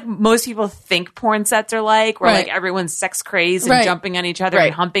know how like most people think porn sets are like, where like everyone's sex crazed and jumping on each other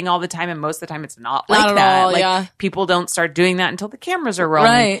and humping all the time. And most of the time it's not like at that. all, like people don't start doing that until the cameras are rolling.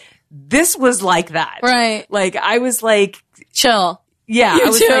 Right. This was like that. Right. Like I was like, chill. yeah, You I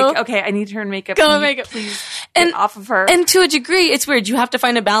was too? like, okay, I need her in makeup. Go Can in you makeup. please And- get off of her. And to a degree, it's weird. You have to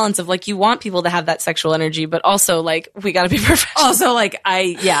find a balance of like, you want people to have that sexual energy, but also like, we got to be professional. also like,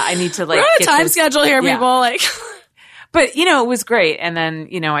 I need to like We're on a get time this- schedule here, Yeah. people. Like, But you know, it was great. And then,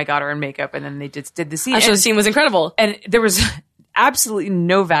 you know, I got her in makeup and then they just did the scene. I'm sure the scene was incredible. And there was absolutely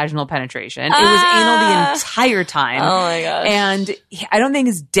no vaginal penetration. It was anal the entire time. Oh my gosh. And I don't think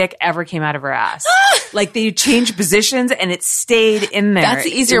his dick ever came out of her ass. Like they changed positions and it stayed in there. That's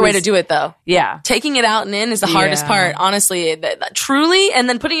the easier way to do it, though. Yeah. Taking it out and in is the hardest part, honestly. Truly, and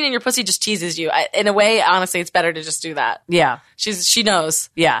then putting it in your pussy just teases you. In a way, honestly, it's better to just do that. Yeah. She knows.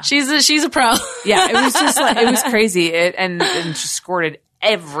 Yeah. She's a pro. Yeah. It was just like, it was crazy. And she squirted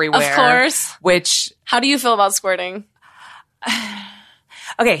everywhere. Of course. Which, How do you feel about squirting?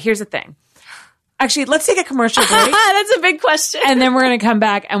 okay, here's the thing. Actually, let's take a commercial break. That's a big question. And then we're going to come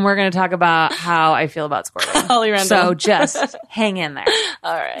back and we're going to talk about how I feel about squirting. Holly Randall. So just hang in there.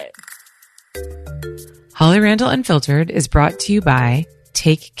 All right. Holly Randall Unfiltered is brought to you by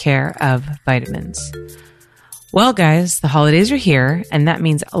Take Care of Vitamins. Well, guys, the holidays are here, and that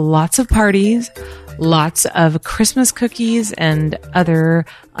means lots of parties, lots of Christmas cookies and other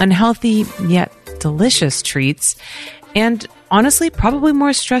unhealthy yet delicious treats, and honestly, probably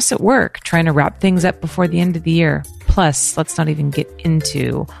more stress at work trying to wrap things up before the end of the year. Plus, let's not even get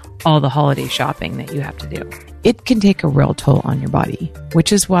into all the holiday shopping that you have to do. It can take a real toll on your body,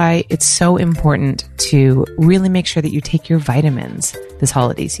 which is why it's so important to really make sure that you take your vitamins this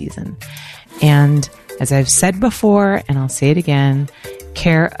holiday season. And as I've said before, and I'll say it again,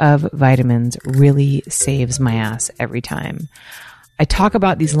 Care of Vitamins really saves my ass every time. I talk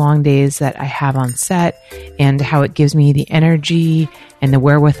about these long days that I have on set and how it gives me the energy and the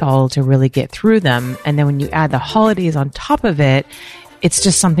wherewithal to really get through them. And then when you add the holidays on top of it, it's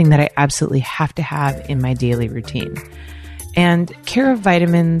just something that I absolutely have to have in my daily routine. And Care of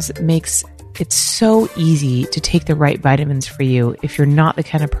Vitamins makes it's so easy to take the right vitamins for you if you're not the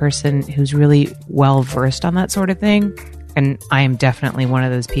kind of person who's really well versed on that sort of thing. And I am definitely one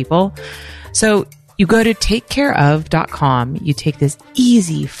of those people. So you go to takecareof.com. You take this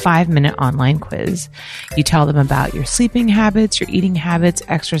easy 5-minute online quiz. You tell them about your sleeping habits, your eating habits,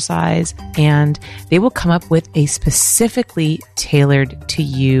 exercise, and they will come up with a specifically tailored to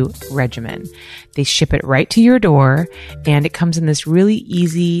you regimen. They ship it right to your door, and it comes in this really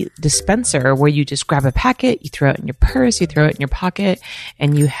easy dispenser where you just grab a packet, you throw it in your purse, you throw it in your pocket,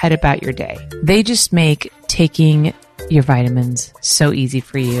 and you head about your day. They just make taking your vitamins so easy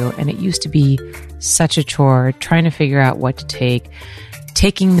for you. And it used to be such a chore trying to figure out what to take,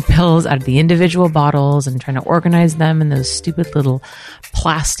 taking the pills out of the individual bottles and trying to organize them in those stupid little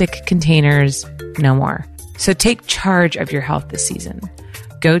plastic containers. No more. So take charge of your health this season.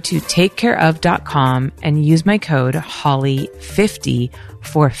 Go to takecareof.com and use my code HOLLY50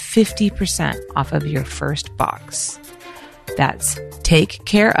 for 50% off of your first box. That's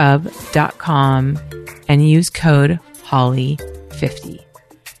takecareof.com and use code HOLLY50.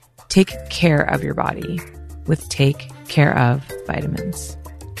 Take care of your body with Take care of vitamins.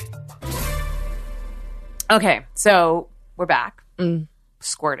 Okay, so we're back.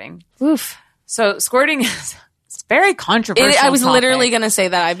 Squirting. Oof. So squirting is it's very controversial. I was topic. literally going to say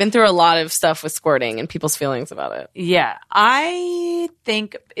that. I've been through a lot of stuff with squirting and people's feelings about it. Yeah, I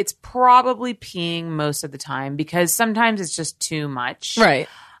think it's probably peeing most of the time because sometimes it's just too much. Right.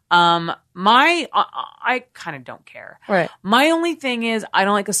 I kind of don't care. Right. My only thing is I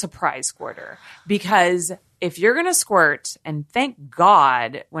don't like a surprise squirter because if you're going to squirt, and thank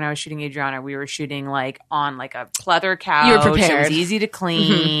God when I was shooting Adriana, we were shooting like on like a pleather couch. You were prepared. It was easy to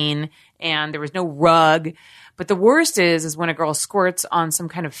clean and there was no rug. But the worst is when a girl squirts on some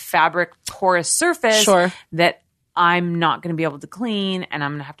kind of fabric porous surface that I'm not going to be able to clean and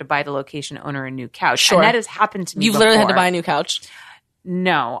I'm going to have to buy the location owner a new couch. Sure. And that has happened to me You've before. literally had to buy a new couch.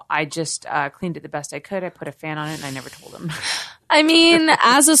 No, I just cleaned it the best I could. I put a fan on it and I never told him. I mean,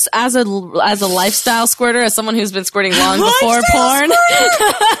 as a lifestyle squirter, as someone who's been squirting long before porn,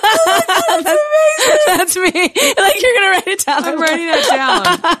 that's me. Like you're gonna write it down. I'm writing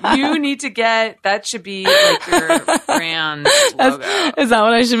that down. You need to that should be like your brand logo. Is that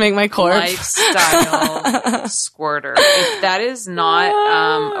what I should make my corpse? Lifestyle squirter. If that is not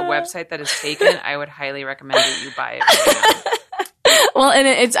a website that is taken, I would highly recommend that you buy it right now. Well,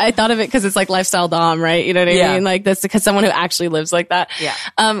 and I thought of it because it's like lifestyle dom, right? You know what I mean? Like that's because someone who actually lives like that. Yeah.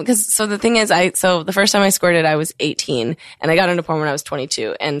 So the thing is, so the first time I squirted, I was 18 and I got into porn when I was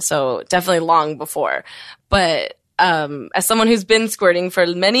 22. And so definitely long before, but, as someone who's been squirting for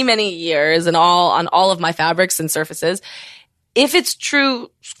many, many years and on all of my fabrics and surfaces, if it's true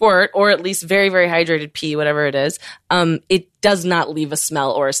squirt or at least very, very hydrated pee, whatever it is, it does not leave a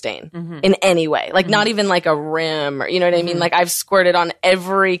smell or a stain in any way. Like not even like a rim or, you know what I mean? Like I've squirted on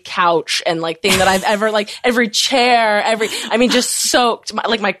every couch and like thing that I've ever, like every chair, just soaked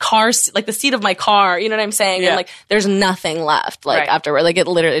like my car, like the seat of my car, you know what I'm saying? Yeah. And like there's nothing left like afterward. Like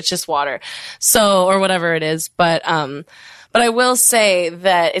it's just water. So, or whatever it is. But I will say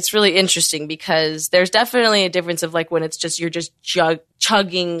that it's really interesting because there's definitely a difference of like when it's just, you're just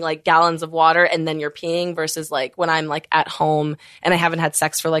chugging like gallons of water and then you're peeing versus like when I'm like at home and I haven't had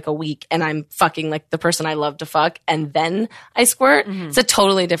sex for like a week and I'm fucking like the person I love to fuck and then I squirt. It's a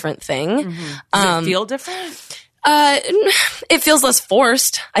totally different thing. Does it feel different? It feels less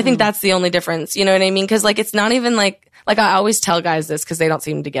forced. I think that's the only difference. You know what I mean? Cause like it's not even like I always tell guys this cause they don't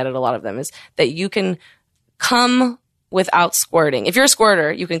seem to get it. A lot of them is that you can come without squirting. If you're a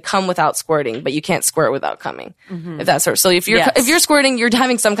squirter, you can come without squirting, but you can't squirt without coming. If that's so if you're squirting, you're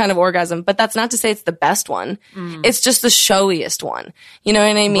having some kind of orgasm, but that's not to say it's the best one. It's just the showiest one. You know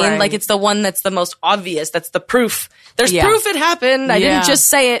what I mean? Right. Like it's the one that's the most obvious. That's the proof. There's proof it happened. I didn't just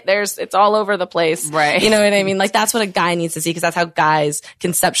say it. It's all over the place. Right. You know what I mean? Like that's what a guy needs to see because that's how guys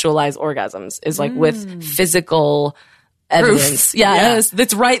conceptualize orgasms is like with physical evidence. Yeah,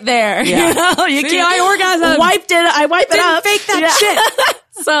 it's right there. Yeah. You know, you See, I orgasmed. I wiped it up. Fake that shit.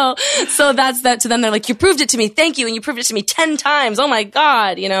 So that's that to them. They're like, you proved it to me. Thank you. And you proved it to me 10 times. Oh my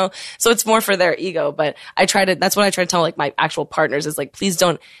God. You know, so it's more for their ego. But that's what I try to tell like my actual partners is like, please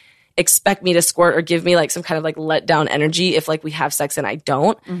don't expect me to squirt or give me like some kind of like let down energy if like we have sex and I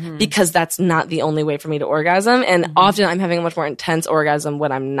don't, because that's not the only way for me to orgasm. And often I'm having a much more intense orgasm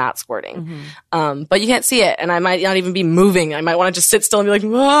when I'm not squirting. But you can't see it. And I might not even be moving. I might want to just sit still and be like,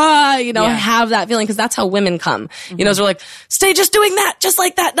 ah, you know, have that feeling. Cause that's how women come, you know, so we're like, stay just doing that, just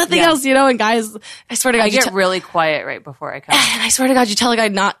like that, nothing else, you know, and guys, I swear to God, I get really quiet right before I come. And I swear to God, you tell a guy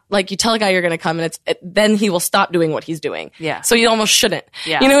you tell a guy you're going to come and then he will stop doing what he's doing. Yeah. So you almost shouldn't,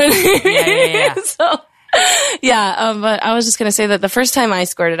 you know what I mean? Yeah. So, but I was just going to say that the first time I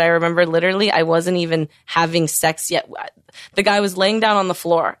squirted, I remember literally I wasn't even having sex yet. The guy was laying down on the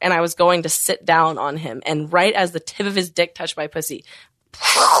floor and I was going to sit down on him. And right as the tip of his dick touched my pussy,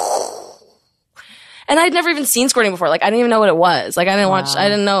 and I'd never even seen squirting before. Like, I didn't even know what it was. Like, I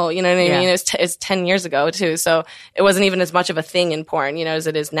didn't know, you know what I mean? It's 10 years ago too. So it wasn't even as much of a thing in porn, you know, as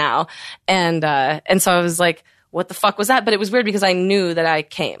it is now. And so I was like, what the fuck was that? But it was weird because I knew that I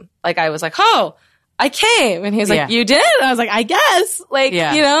came. Like, I was like, oh, I came. And he was like, you did? And I was like, I guess. Like,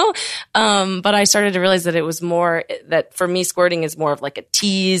 you know? But I started to realize that it was more, that for me, squirting is more of like a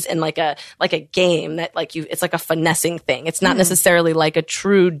tease and like a game that like it's like a finessing thing. It's not necessarily like a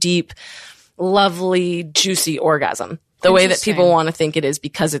true, deep, lovely, juicy orgasm. The way that people want to think it is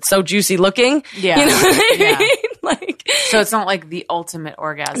because it's so juicy looking. Yeah. You know what I mean? Like, so it's not like the ultimate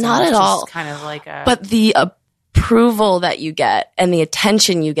orgasm. Not at all. Kind of like but the approval that you get and the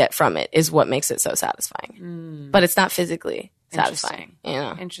attention you get from it is what makes it so satisfying. But it's not physically satisfying. You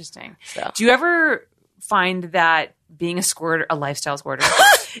know? Interesting. So. Do you ever find that being a lifestyle squirter,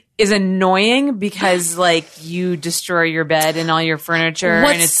 is annoying because like you destroy your bed and all your furniture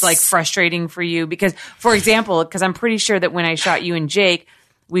and it's like frustrating for you because, for example, because I'm pretty sure that when I shot you and Jake,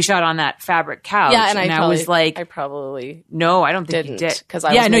 we shot on that fabric couch. Yeah, and I was like, I probably no, I don't think didn't, you did. because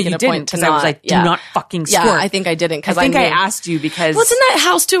I was making a point to because I was like, do not fucking squirt. Yeah, I think I didn't because I think I asked you because well, it's in that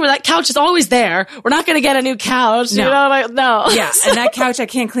house too, where that couch is always there. We're not going to get a new couch. No. You know, like, no. Yeah, and that couch I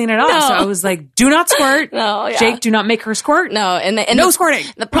can't clean it off. No. So I was like, do not squirt. No, yeah. Jake, do not make her squirt. No, and no squirting.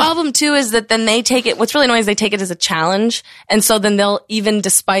 The problem too is that then they take it. What's really annoying is they take it as a challenge, and so then they'll, even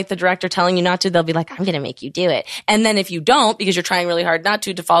despite the director telling you not to, they'll be like, I'm going to make you do it. And then if you don't, because you're trying really hard not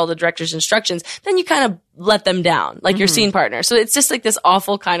to follow the director's instructions, then you kind of let them down, like your scene partner. So it's just like this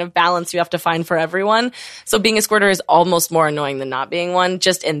awful kind of balance you have to find for everyone. So being a squirter is almost more annoying than not being one,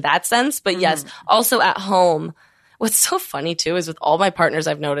 just in that sense. But yes, also at home, what's so funny too is with all my partners,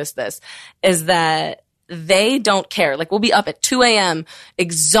 I've noticed this, is that they don't care. Like, we'll be up at 2 a.m.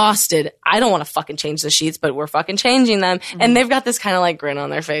 exhausted. I don't want to fucking change the sheets, but we're fucking changing them. And they've got this kind of like grin on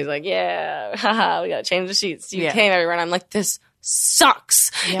their face, like, yeah, haha, we got to change the sheets. You came everywhere. And I'm like, this sucks.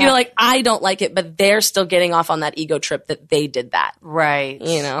 Yeah. You know, like, I don't like it, but they're still getting off on that ego trip that they did that. Right.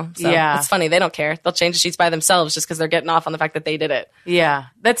 You know? So it's funny. They don't care. They'll change the sheets by themselves just because they're getting off on the fact that they did it. Yeah.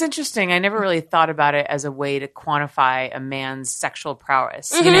 That's interesting. I never really thought about it as a way to quantify a man's sexual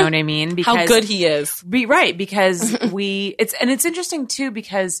prowess. You know what I mean? Because how good he is. Right. Because it's interesting too,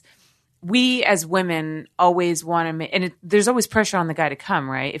 because we as women always want to make, and there's always pressure on the guy to come,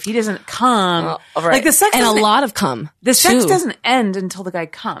 right? If he doesn't come, like the sex, and a lot of come. The sex doesn't end until the guy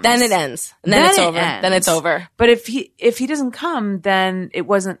comes. Then it ends, and then it's over. Then it's over. But if he doesn't come, then it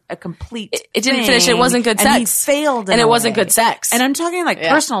wasn't a complete. It didn't finish. It wasn't good sex. And he failed, and it wasn't good sex. And I'm talking like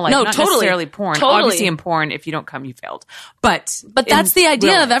personal life, not necessarily porn. Totally. Obviously, in porn, if you don't come, you failed. But that's the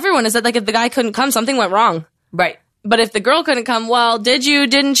idea of everyone, is that like if the guy couldn't come, something went wrong, right? But if the girl couldn't come, well, did you,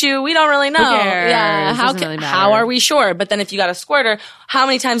 didn't you? We don't really know. Who cares? Yeah. How are we sure? But then if you got a squirter, how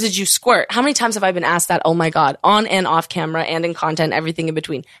many times did you squirt? How many times have I been asked that? Oh my God. On and off camera and in content, everything in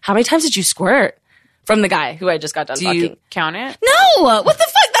between. How many times did you squirt? From the guy who I just got done fucking. Do you count it? No! What the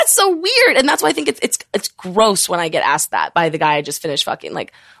fuck? That's so weird. And that's why I think it's gross when I get asked that by the guy I just finished fucking.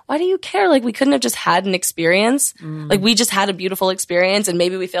 Like, why do you care? Like, we couldn't have just had an experience. Like, we just had a beautiful experience, and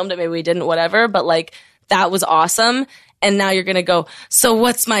maybe we filmed it, maybe we didn't, whatever. But like, that was awesome. And now you're going to go, so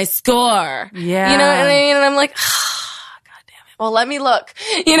what's my score? Yeah. You know what I mean? And I'm like, God damn it. Well, let me look.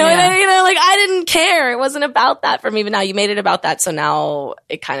 You know what I mean? Like, I didn't care. It wasn't about that for me. But now you made it about that. So now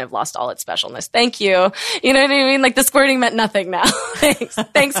it kind of lost all its specialness. Thank you. You know what I mean? Like, the squirting meant nothing now. Thanks.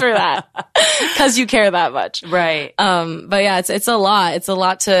 Thanks for that. Because you care that much. Right. But yeah, it's a lot. It's a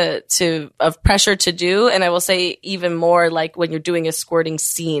lot of pressure to do. And I will say even more, like, when you're doing a squirting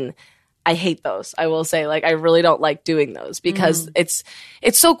scene, I hate those. I will say, like, I really don't like doing those because it's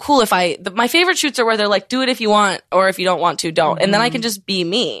so cool. My favorite shoots are where they're like, do it if you want, or if you don't want to, don't. And then I can just be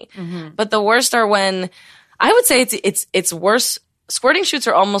me. But the worst are when, I would say it's worse. Squirting shoots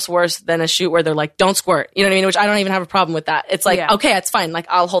are almost worse than a shoot where they're like, don't squirt. You know what I mean? Which I don't even have a problem with that. It's like, okay, it's fine. Like,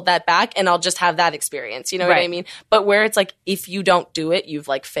 I'll hold that back and I'll just have that experience. You know what I mean? But where it's like, if you don't do it, you've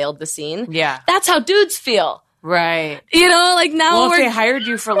like failed the scene. Yeah. That's how dudes feel. Right. You know, like now if they hired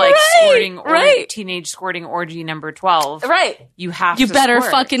you for like squirting or teenage squirting orgy number 12. Right. You better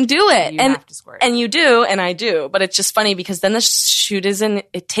squirt. Fucking do it. You have to squirt. And you do, and I do. But it's just funny because then the shoot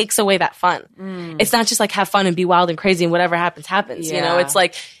it takes away that fun. It's not just like have fun and be wild and crazy and whatever happens, happens. Yeah. You know, it's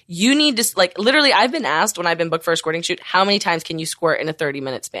like you need to, like, literally I've been asked when I've been booked for a squirting shoot, how many times can you squirt in a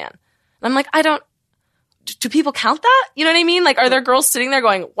 30-minute span? And I'm like, do people count that? You know what I mean? Like, are there girls sitting there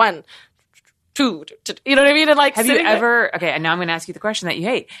going, 1, 2, you know what I mean? And like, have you ever, okay, and now I'm going to ask you the question that you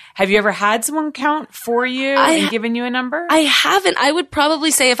hate. Have you ever had someone count for you and given you a number? I haven't. I would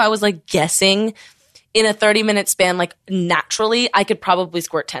probably say if I was like guessing in a 30-minute span, like naturally, I could probably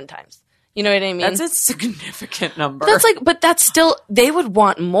squirt 10 times. You know what I mean? That's a significant number. That's like, but that's still, they would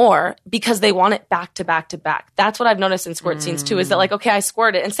want more because they want it back to back to back. That's what I've noticed in squirt scenes too, is that like, okay, I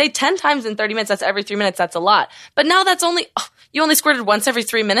squirted and say 10 times in 30 minutes, that's every 3 minutes, that's a lot. But now that's only, you only squirted once every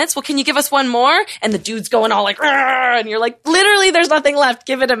 3 minutes? Well, can you give us one more? And the dude's going all like, and you're like, literally, there's nothing left.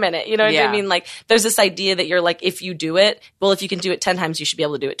 Give it a minute. You know what I mean? Like, there's this idea that you're like, if you do it, well, if you can do it 10 times, you should be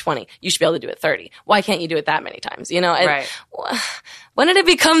able to do it 20. You should be able to do it 30. Why can't you do it that many times? You know? And right. When did it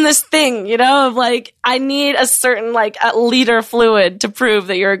become this thing, you know, of like, I need a certain like a liter fluid to prove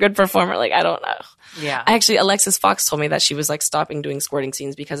that you're a good performer? Like, I don't know. Yeah. Actually, Alexis Fox told me that she was like stopping doing squirting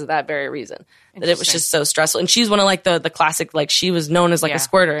scenes because of that very reason. That it was just so stressful. And she's one of like the classic, like she was known as like a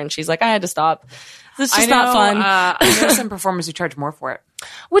squirter, and she's like, I had to stop. It's just not fun. I know some performers who charge more for it.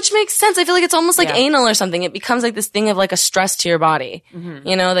 Which makes sense. I feel like it's almost like anal or something. It becomes like this thing of like a stress to your body,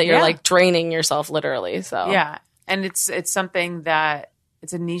 you know, that you're like draining yourself literally. So yeah. And it's something that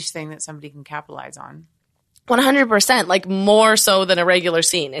it's a niche thing that somebody can capitalize on. 100%, like more so than a regular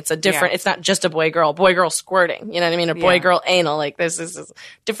scene. It's a different, it's not just a boy girl squirting, you know what I mean? Or boy girl anal, like this is a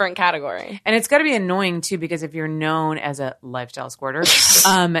different category. And it's got to be annoying too, because if you're known as a lifestyle squirter,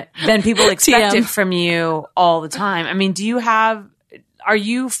 then people expect it from you all the time. I mean, are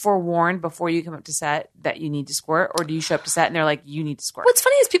you forewarned before you come up to set that you need to squirt, or do you show up to set and they're like, you need to squirt? What's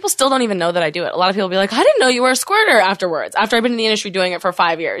funny is people still don't even know that I do it. A lot of people will be like, I didn't know you were a squirter afterwards, after I've been in the industry doing it for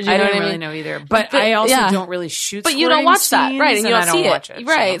 5 years. You know don't what really know either. But I also don't really shoot But you don't watch that, right? And you don't see it.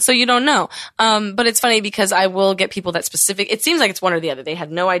 Right. So you don't know. But it's funny because I will get people that it seems like it's one or the other. They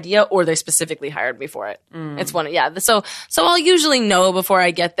had no idea or they specifically hired me for it. It's one, So I'll usually know before I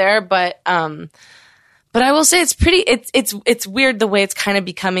get there, but I will say it's weird the way it's kind of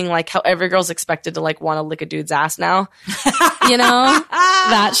becoming like how every girl's expected to like want to lick a dude's ass now. You know?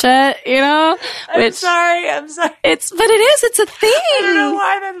 That shit, you know? I'm sorry. It's a thing. I don't know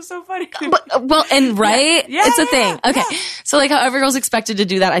why that is so funny. It's a thing. Okay. So like how every girl's expected to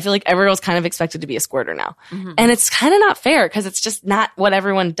do that, I feel like every girl's kind of expected to be a squirter now. And it's kind of not fair because it's just not what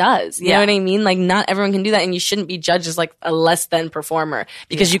everyone does. You know what I mean? Like not everyone can do that, and you shouldn't be judged as like a less than performer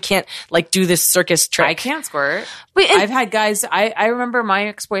because you can't like do this circus trick. I can't squirt. I've had guys, I remember my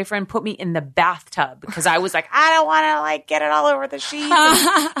ex-boyfriend put me in the bathtub because I was like, I don't want to like get it all over the sheets.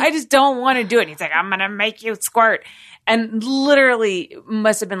 I just don't want to do it. And he's like, I'm going to make you squirt. And literally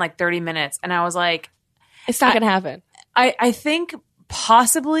must have been like 30 minutes. And I was like, it's not going to happen. I think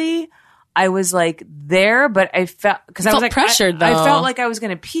possibly I was like there, but I felt, because I was like pressured though. I felt like I was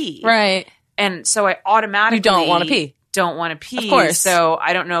going to pee. Right. And so I automatically don't want to pee. Of course. So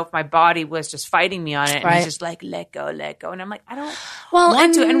I don't know if my body was just fighting me on it. And it's just like, let go. And I'm like, I don't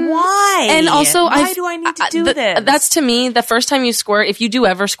want to. And why? And also, why do I need to do this? That's to me, the first time you squirt, if you do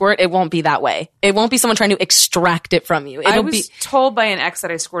ever squirt, it won't be that way. It won't be someone trying to extract it from you. I was told by an ex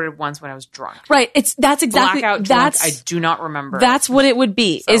that I squirted once when I was drunk. Right. That's exactly. Blackout drunk. I do not remember. That's what it would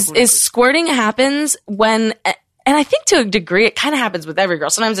be. Is squirting happens when... And I think to a degree, it kind of happens with every girl.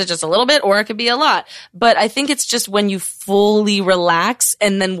 Sometimes it's just a little bit or it could be a lot. But I think it's just when you fully relax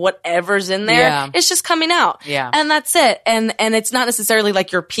and then whatever's in there, it's just coming out. Yeah. And that's it. And it's not necessarily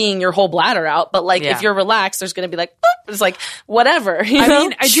like you're peeing your whole bladder out, but like if you're relaxed, there's going to be like, boop, it's like whatever. You know?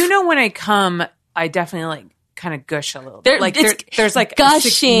 Mean, I do know when I come, I definitely like kind of gush a little bit. There's like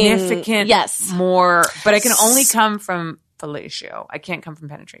gushing. A significant more, but I can only come from fellatio. I can't come from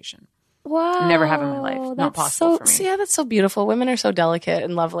penetration. Wow. Never have in my life. Not possible for me. See, that's so beautiful. Women are so delicate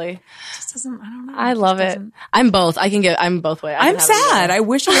and lovely. It just doesn't, I don't know. I love it. I'm both. I'm both ways. I'm sad. I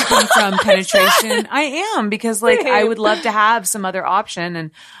wish I could come from penetration. I am, because like I would love to have some other option. And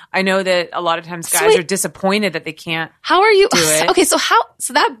I know that a lot of times guys are disappointed that they can't do it. Okay, so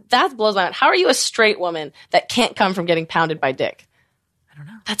that blows my mind. How are you a straight woman that can't come from getting pounded by dick? I don't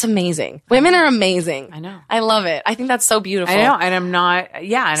know. That's amazing. Women are amazing. I know. I love it. I think that's so beautiful. I know. And I'm not,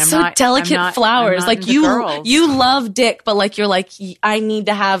 and I'm so not. Delicate flowers. Like girls. you love dick, but like you're like, I need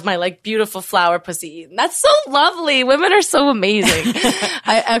to have my like beautiful flower pussy. That's so lovely. Women are so amazing.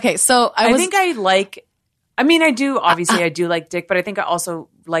 I do like dick, but I think I also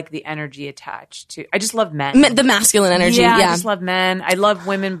like the energy attached to. I just love men. The masculine energy. Yeah, I just love men. I love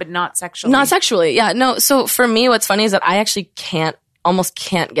women, but not sexually. Not sexually. Yeah. No. So for me, what's funny is that I actually almost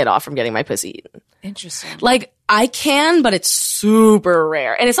can't get off from getting my pussy eaten. Interesting. Like I can, but it's super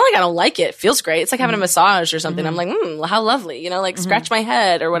rare. And it's not like I don't like it. It feels great. It's like having a massage or something. I'm like, how lovely, you know, like scratch my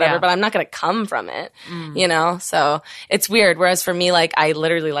head or whatever, but I'm not going to come from it, you know? So it's weird. Whereas for me, like I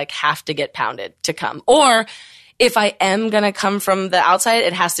literally like have to get pounded to come. Or if I am going to come from the outside,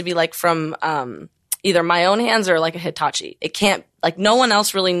 it has to be like from, either my own hands or like a Hitachi. It can't, like no one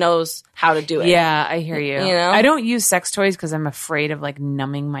else really knows how to do it. Yeah, I hear you. You know? I don't use sex toys because I'm afraid of like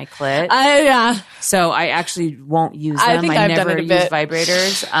numbing my clit. So I actually won't use them. I never use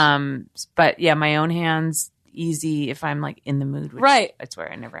vibrators. But yeah, my own hands, easy if I'm like in the mood. Which I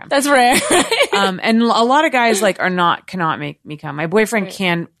swear I never am. That's rare. And a lot of guys like cannot make me come. My boyfriend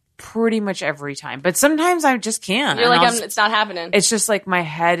can pretty much every time, but sometimes I just can't. You're like, it's not happening. It's just like my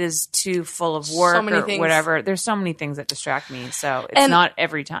head is too full of work or things. Whatever. There's so many things that distract me, so it's not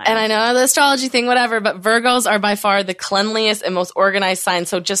every time. And I know the astrology thing, whatever, but Virgos are by far the cleanliest and most organized sign.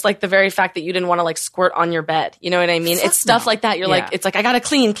 So just like the very fact that you didn't want to like squirt on your bed, you know what I mean? It's stuff like that. You're like, it's like I gotta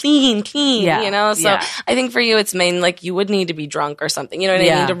clean, you know? So I think for you, it's main like you would need to be drunk or something. You know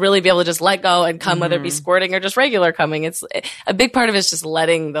what I mean? To really be able to just let go and come, whether it be squirting or just regular coming. It's a big part of it is just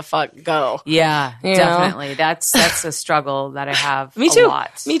letting the fuck go. Yeah, You definitely. Know? That's a struggle that I have. Me too. A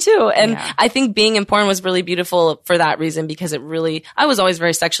lot. Me too. And I think being in porn was really beautiful for that reason, because I was always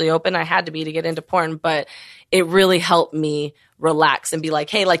very sexually open. I had to be to get into porn, but it really helped me relax and be like,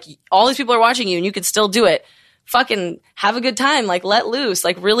 hey, like all these people are watching you and you can still do it. Fucking have a good time. Like let loose,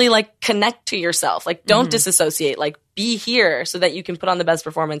 like really like connect to yourself. Like don't disassociate, like be here so that you can put on the best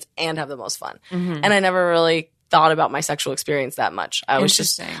performance and have the most fun. And I never really thought about my sexual experience that much. I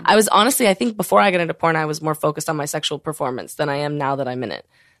was honestly, I think before I got into porn, I was more focused on my sexual performance than I am now that I'm in it.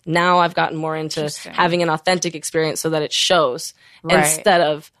 Now I've gotten more into having an authentic experience so that it shows instead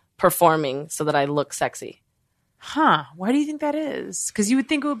of performing so that I look sexy. Huh. Why do you think that is? Because you would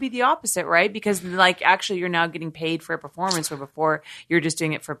think it would be the opposite, right? Because like actually you're now getting paid for a performance where before you're just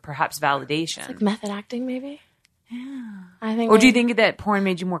doing it for perhaps validation. It's like method acting maybe? Yeah. I think. Or do you think that porn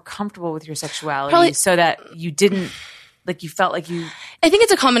made you more comfortable with your sexuality so that you didn't, like you felt like you... I think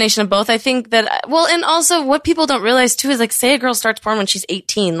it's a combination of both. I think that, well, and also what people don't realize too is like say a girl starts porn when she's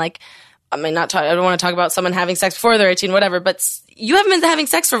 18, like, I mean, I don't want to talk about someone having sex before they're 18, whatever, but you haven't been having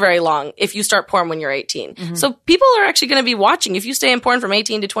sex for very long if you start porn when you're 18. So people are actually going to be watching. If you stay in porn from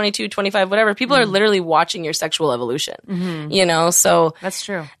 18 to 22, 25, whatever, people are literally watching your sexual evolution, you know? So that's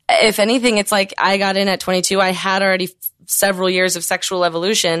true. If anything, it's like I got in at 22. I had already several years of sexual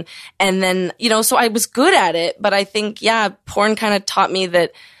evolution. And then, you know, so I was good at it. But I think, porn kind of taught me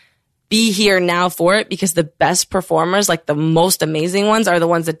that be here now for it, because the best performers, like the most amazing ones, are the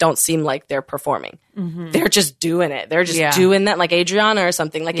ones that don't seem like they're performing. They're just doing it. They're just doing that, like Adriana or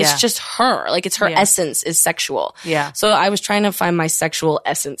something. Like it's just her. Like it's her essence is sexual. So I was trying to find my sexual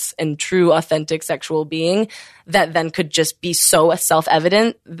essence and true, authentic sexual being that then could just be so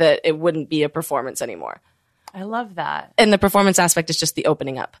self-evident that it wouldn't be a performance anymore. I love that. And the performance aspect is just the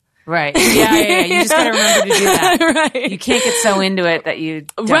opening up. Right. Yeah. You just got to remember to do that. Right. You can't get so into it that you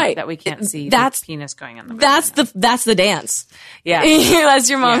that we can't see the penis going on the That's the dance. Yeah. As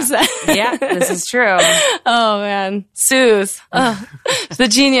your mom said. Yeah, this is true. Oh man. Suze. The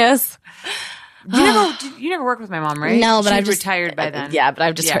genius. You never worked with my mom, right? No, but I've retired by then. Yeah,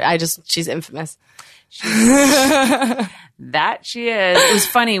 but she's infamous. That she is. It was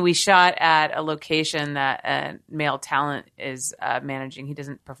funny. We shot at a location that a male talent is managing. He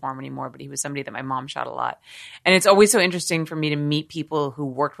doesn't perform anymore, but he was somebody that my mom shot a lot. And it's always so interesting for me to meet people who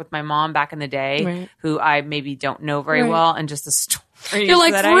worked with my mom back in the day, who I maybe don't know very well, and just the story. You're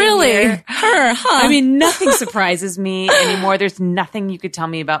like, really? Her, huh? I mean, nothing surprises me anymore. There's nothing you could tell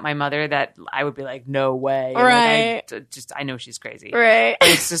me about my mother that I would be like, no way. Right. Like, I know she's crazy. Right. And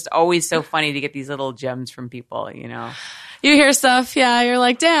it's just always so funny to get these little gems from people, you know? You hear stuff, you're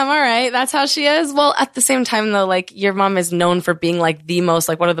like, damn, all right, that's how she is. Well, at the same time, though, like, your mom is known for being, like,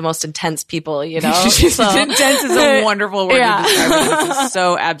 one of the most intense people, you know? Intense is a wonderful word to describe it. This is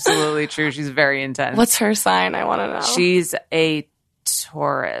so absolutely true. She's very intense. What's her sign? I want to know. She's a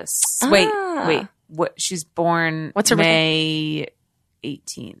Taurus. Wait. What? She's born May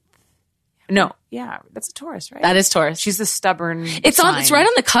 18th. No, that's a Taurus, right? That is Taurus. She's the stubborn It's right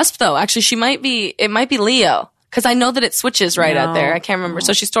on the cusp, though. Actually, it might be Leo. Because I know that it switches out there. I can't remember.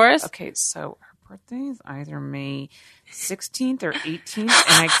 So she's Taurus? Okay, so her birthday is either May 16th or 18th, and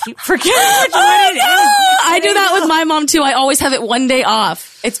I keep forgetting which one it is. I do that with my mom, too. I always have it one day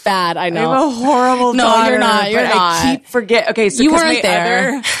off. It's bad, I know. I have a horrible daughter. No, you're not. You're not. I keep forgetting. Okay, so you weren't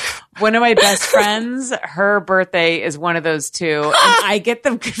there. One of my best friends, her birthday is one of those two, and I get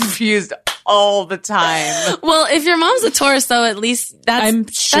them confused all the time. Well, if your mom's a Taurus, though, at least I'm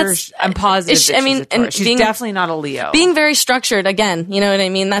positive. She's a Taurus. She's definitely not a Leo. Being very structured, again, you know what I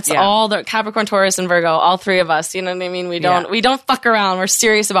mean? That's all the Capricorn, Taurus, and Virgo, all three of us. You know what I mean? We don't fuck around. We're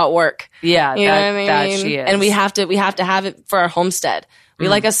serious about work. Yeah, you know what I mean? That she is. And we have to have it for our homestead. We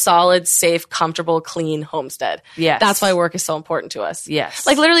like a solid, safe, comfortable, clean homestead. Yes. That's why work is so important to us. Yes.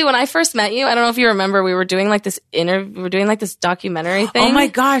 Like literally when I first met you, I don't know if you remember, we were doing like this documentary thing. Oh my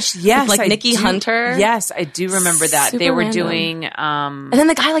gosh, yes. With like Nikki Hunter. Yes, I do remember that. Super they were random. doing and then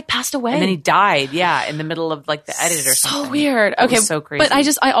the guy like passed away. And then he died, in the middle of like the edit or something. So weird. Okay. So crazy.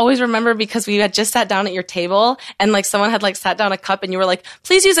 But I always remember because we had just sat down at your table and like someone had like sat down a cup and you were like,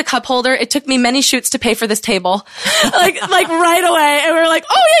 please use a cup holder. It took me many shoots to pay for this table. like right away. And we were like,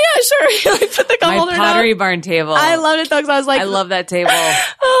 oh yeah, sure. Like put the cup holder My Pottery down. Barn table. I loved it though because I was like, I love that table.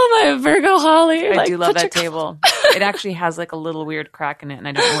 Oh my Virgo Holly. I do love that table. It actually has like a little weird crack in it and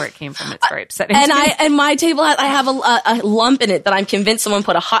I don't know where it came from. It's very upsetting. And my table I have a lump in it that I'm convinced someone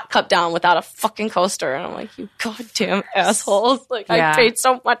put a hot cup down without a fucking coaster. And I'm like, you goddamn assholes. Like I paid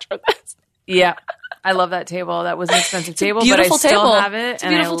so much for this. Yeah. I love that table. That was an expensive table, but I beautiful still table. have it,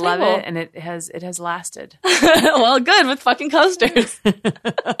 and I love table. it, and it has lasted. Well, good with fucking coasters.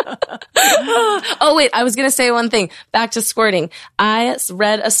 Oh, wait, I was going to say one thing. Back to squirting. I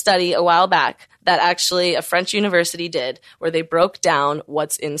read a study a while back that actually a French university did where they broke down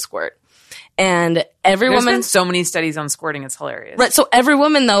what's in squirt. And every There's woman... been so many studies on squirting, it's hilarious. Right, so every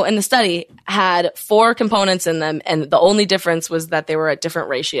woman, though, in the study had 4 components in them, and the only difference was that they were at different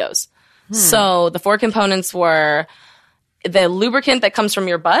ratios. So the 4 components were the lubricant that comes from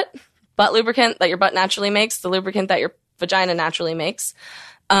your butt lubricant that your butt naturally makes, the lubricant that your vagina naturally makes,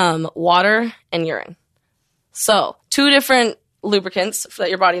 water, and urine. So 2 different lubricants that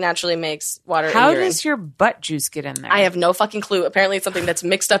your body naturally makes, water and urine. How does your butt juice get in there? I have no fucking clue. Apparently it's something that's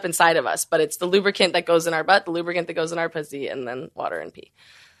mixed up inside of us, but it's the lubricant that goes in our butt, the lubricant that goes in our pussy, and then water and pee.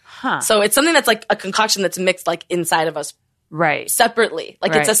 So it's something that's like a concoction that's mixed like inside of us. Right. Separately.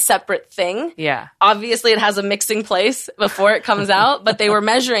 Like it's a separate thing. Yeah. Obviously it has a mixing place before it comes out, but they were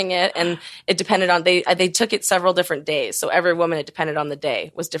measuring it and it depended on, they took it several different days. So every woman, it depended on the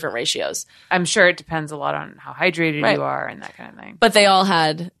day, was different ratios. I'm sure it depends a lot on how hydrated you are and that kind of thing. But they all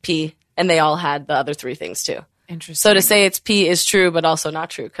had pee and they all had the other 3 things too. Interesting. So to say it's pee is true, but also not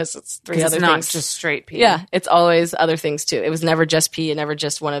true because it's 3 other it's things. Not just straight pee. Yeah. It's always other things too. It was never just pee and never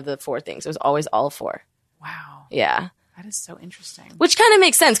just one of the 4 things. It was always all 4. Wow. Yeah. That is so interesting. Which kind of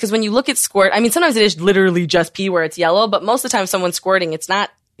makes sense because when you look at squirt, I mean, sometimes it is literally just pee where it's yellow, but most of the time someone's squirting, it's not,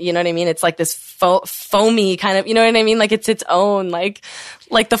 you know what I mean? It's like this foamy kind of, you know what I mean? Like it's its own, like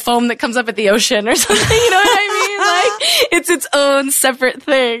the foam that comes up at the ocean or something, you know what I mean? Like it's its own separate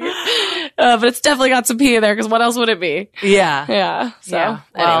thing. But it's definitely got some pee in there because what else would it be? Yeah. Yeah. So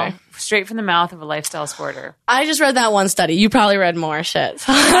Well, anyway. straight from the mouth of a lifestyle squirter. I just read that one study. You probably read more shit.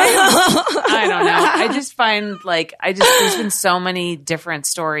 I don't know. I just find there's been so many different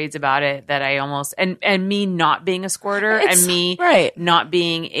stories about it that I almost, and me not being a squirter and me not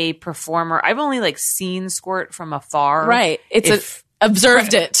being a performer. I've only like seen squirt from afar. Right.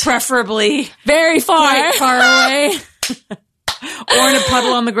 Observed it. Preferably very far. quite far away. Or in a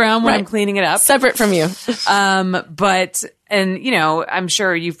puddle on the ground when I'm cleaning it up. Separate from you. But, and you know, I'm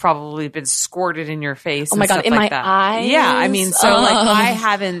sure you've probably been squirted in your face. Oh my God, in my eyes? Yeah. I mean, so like I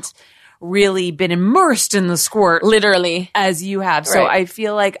haven't really been immersed in the squirt. Literally. As you have. So I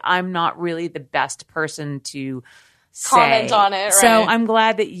feel like I'm not really the best person to comment on it. Right. So I'm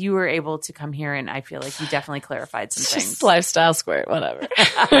glad that you were able to come here, and I feel like you definitely clarified some things. Just lifestyle squirt, whatever.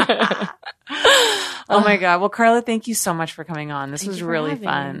 Oh my God. Well, Karla, thank you so much for coming on. This was really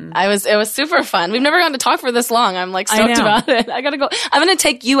fun. It was super fun. We've never gotten to talk for this long. I'm like stoked about it. I gotta go. I'm gonna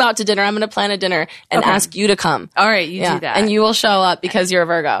take you out to dinner. I'm gonna plan a dinner and ask you to come. All right, you do that. And you will show up because you're a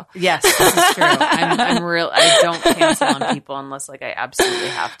Virgo. Yes, this is true. I'm real. I don't cancel on people unless like I absolutely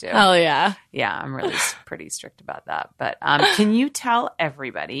have to. Hell yeah. Yeah, I'm really pretty strict about that. But can you tell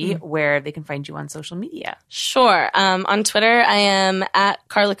everybody where they can find you on social media? Sure. On Twitter, I am at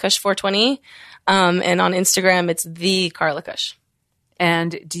Karla Kush 420. And on Instagram, it's the Karla Kush.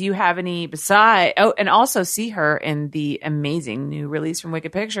 And do you have any and also see her in the amazing new release from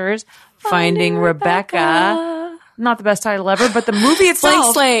Wicked Pictures, Finding Rebecca. Not the best title ever, but the movie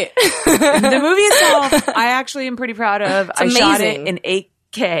itself. Slate. The movie itself, I actually am pretty proud of. It's amazing. I shot it in 8K.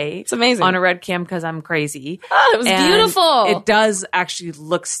 It's amazing. On a red cam because I'm crazy. Oh, it was beautiful. It does actually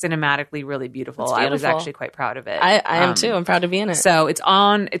look cinematically really beautiful. I was actually quite proud of it. I am too. I'm proud to be in it. So it's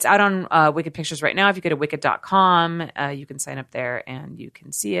out on Wicked Pictures right now. If you go to wicked.com, you can sign up there and you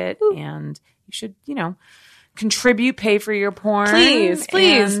can see it. Ooh. And you should, contribute, pay for your porn. Please.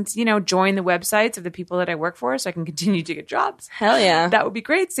 And, join the websites of the people that I work for so I can continue to get jobs. Hell yeah. That would be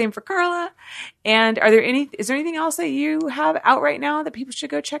great. Same for Karla. And is there anything else that you have out right now that people should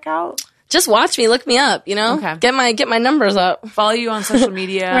go check out? Just watch me, look me up, Okay. Get my numbers up. Follow you on social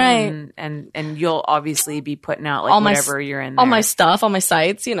media. Right. And you'll obviously be putting out like whatever you're in there. All my stuff, all my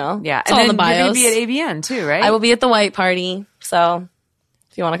sites, Yeah. It's and all in the then bios. You're going to be at AVN too, right? I will be at the white party. So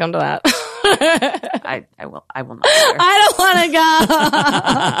if you want to come to that. I will not. Either. I don't want to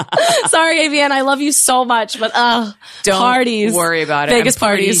go. Sorry, AVN. I love you so much, but don't parties. Worry about it. Vegas I'm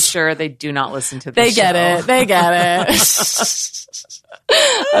pretty parties. Sure, they do not listen to this. They get it. They get it.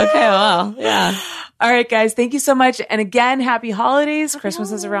 Okay. Well, yeah. All right, guys. Thank you so much. And again, happy holidays.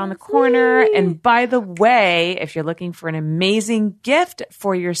 Christmas is around the corner. And by the way, if you're looking for an amazing gift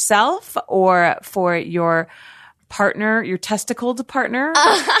for yourself or for your partner, your testicled partner,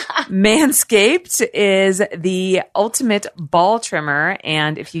 Manscaped is the ultimate ball trimmer.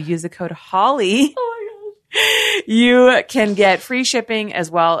 And if you use the code HOLLY, you can get free shipping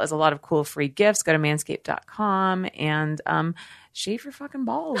as well as a lot of cool free gifts. Go to manscaped.com and shave your fucking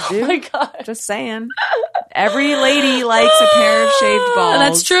balls, dude. Oh my God. Just saying. Every lady likes a pair of shaved balls.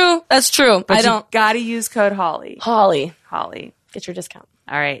 That's true. That's true. But you gotta use code Holly. Holly. Get your discount.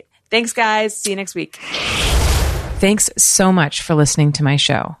 All right. Thanks, guys. See you next week. Thanks so much for listening to my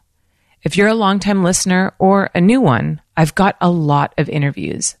show. If you're a longtime listener or a new one, I've got a lot of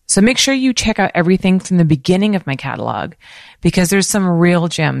interviews. So make sure you check out everything from the beginning of my catalog, because there's some real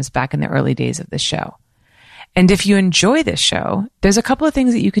gems back in the early days of this show. And if you enjoy this show, there's a couple of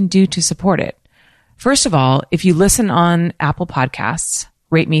things that you can do to support it. First of all, if you listen on Apple Podcasts,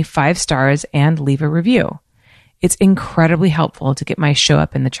 rate me 5 stars and leave a review. It's incredibly helpful to get my show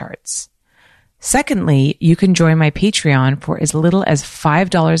up in the charts. Secondly, you can join my Patreon for as little as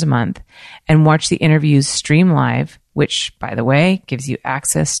 $5 a month and watch the interviews stream live, which, by the way, gives you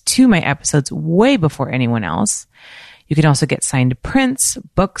access to my episodes way before anyone else. You can also get signed prints,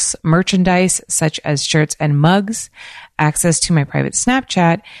 books, merchandise, such as shirts and mugs, access to my private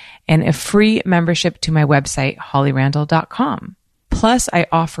Snapchat, and a free membership to my website, hollyrandall.com. Plus, I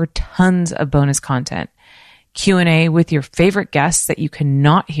offer tons of bonus content. Q&A with your favorite guests that you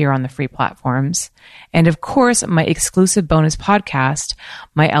cannot hear on the free platforms. And of course, my exclusive bonus podcast,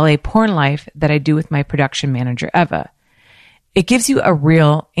 My LA Porn Life, that I do with my production manager, Eva. It gives you a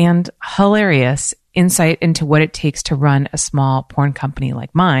real and hilarious insight into what it takes to run a small porn company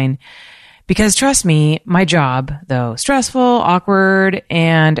like mine. Because trust me, my job, though stressful, awkward,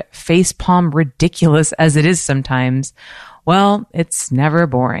 and facepalm ridiculous as it is sometimes, well, it's never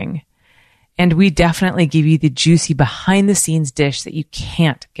boring. And we definitely give you the juicy behind the scenes dish that you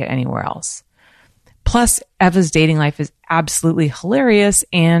can't get anywhere else. Plus, Eva's dating life is absolutely hilarious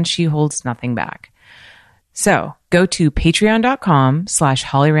and she holds nothing back. So go to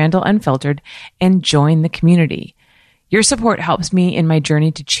patreon.com/hollyrandallunfiltered and join the community. Your support helps me in my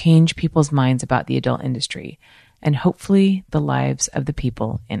journey to change people's minds about the adult industry and hopefully the lives of the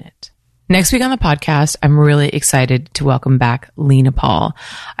people in it. Next week on the podcast, I'm really excited to welcome back Lena Paul.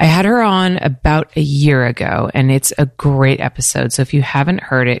 I had her on about a year ago, and it's a great episode. So if you haven't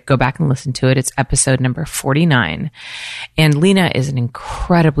heard it, go back and listen to it. It's episode number 49. And Lena is an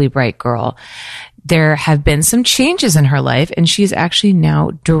incredibly bright girl. There have been some changes in her life, and she's actually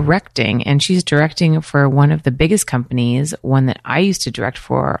now directing. And she's directing for one of the biggest companies, one that I used to direct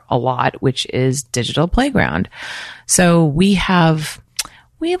for a lot, which is Digital Playground. So we have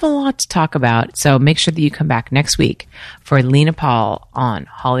a lot to talk about. So make sure that you come back next week for Lena Paul on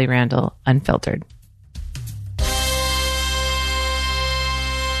Holly Randall Unfiltered.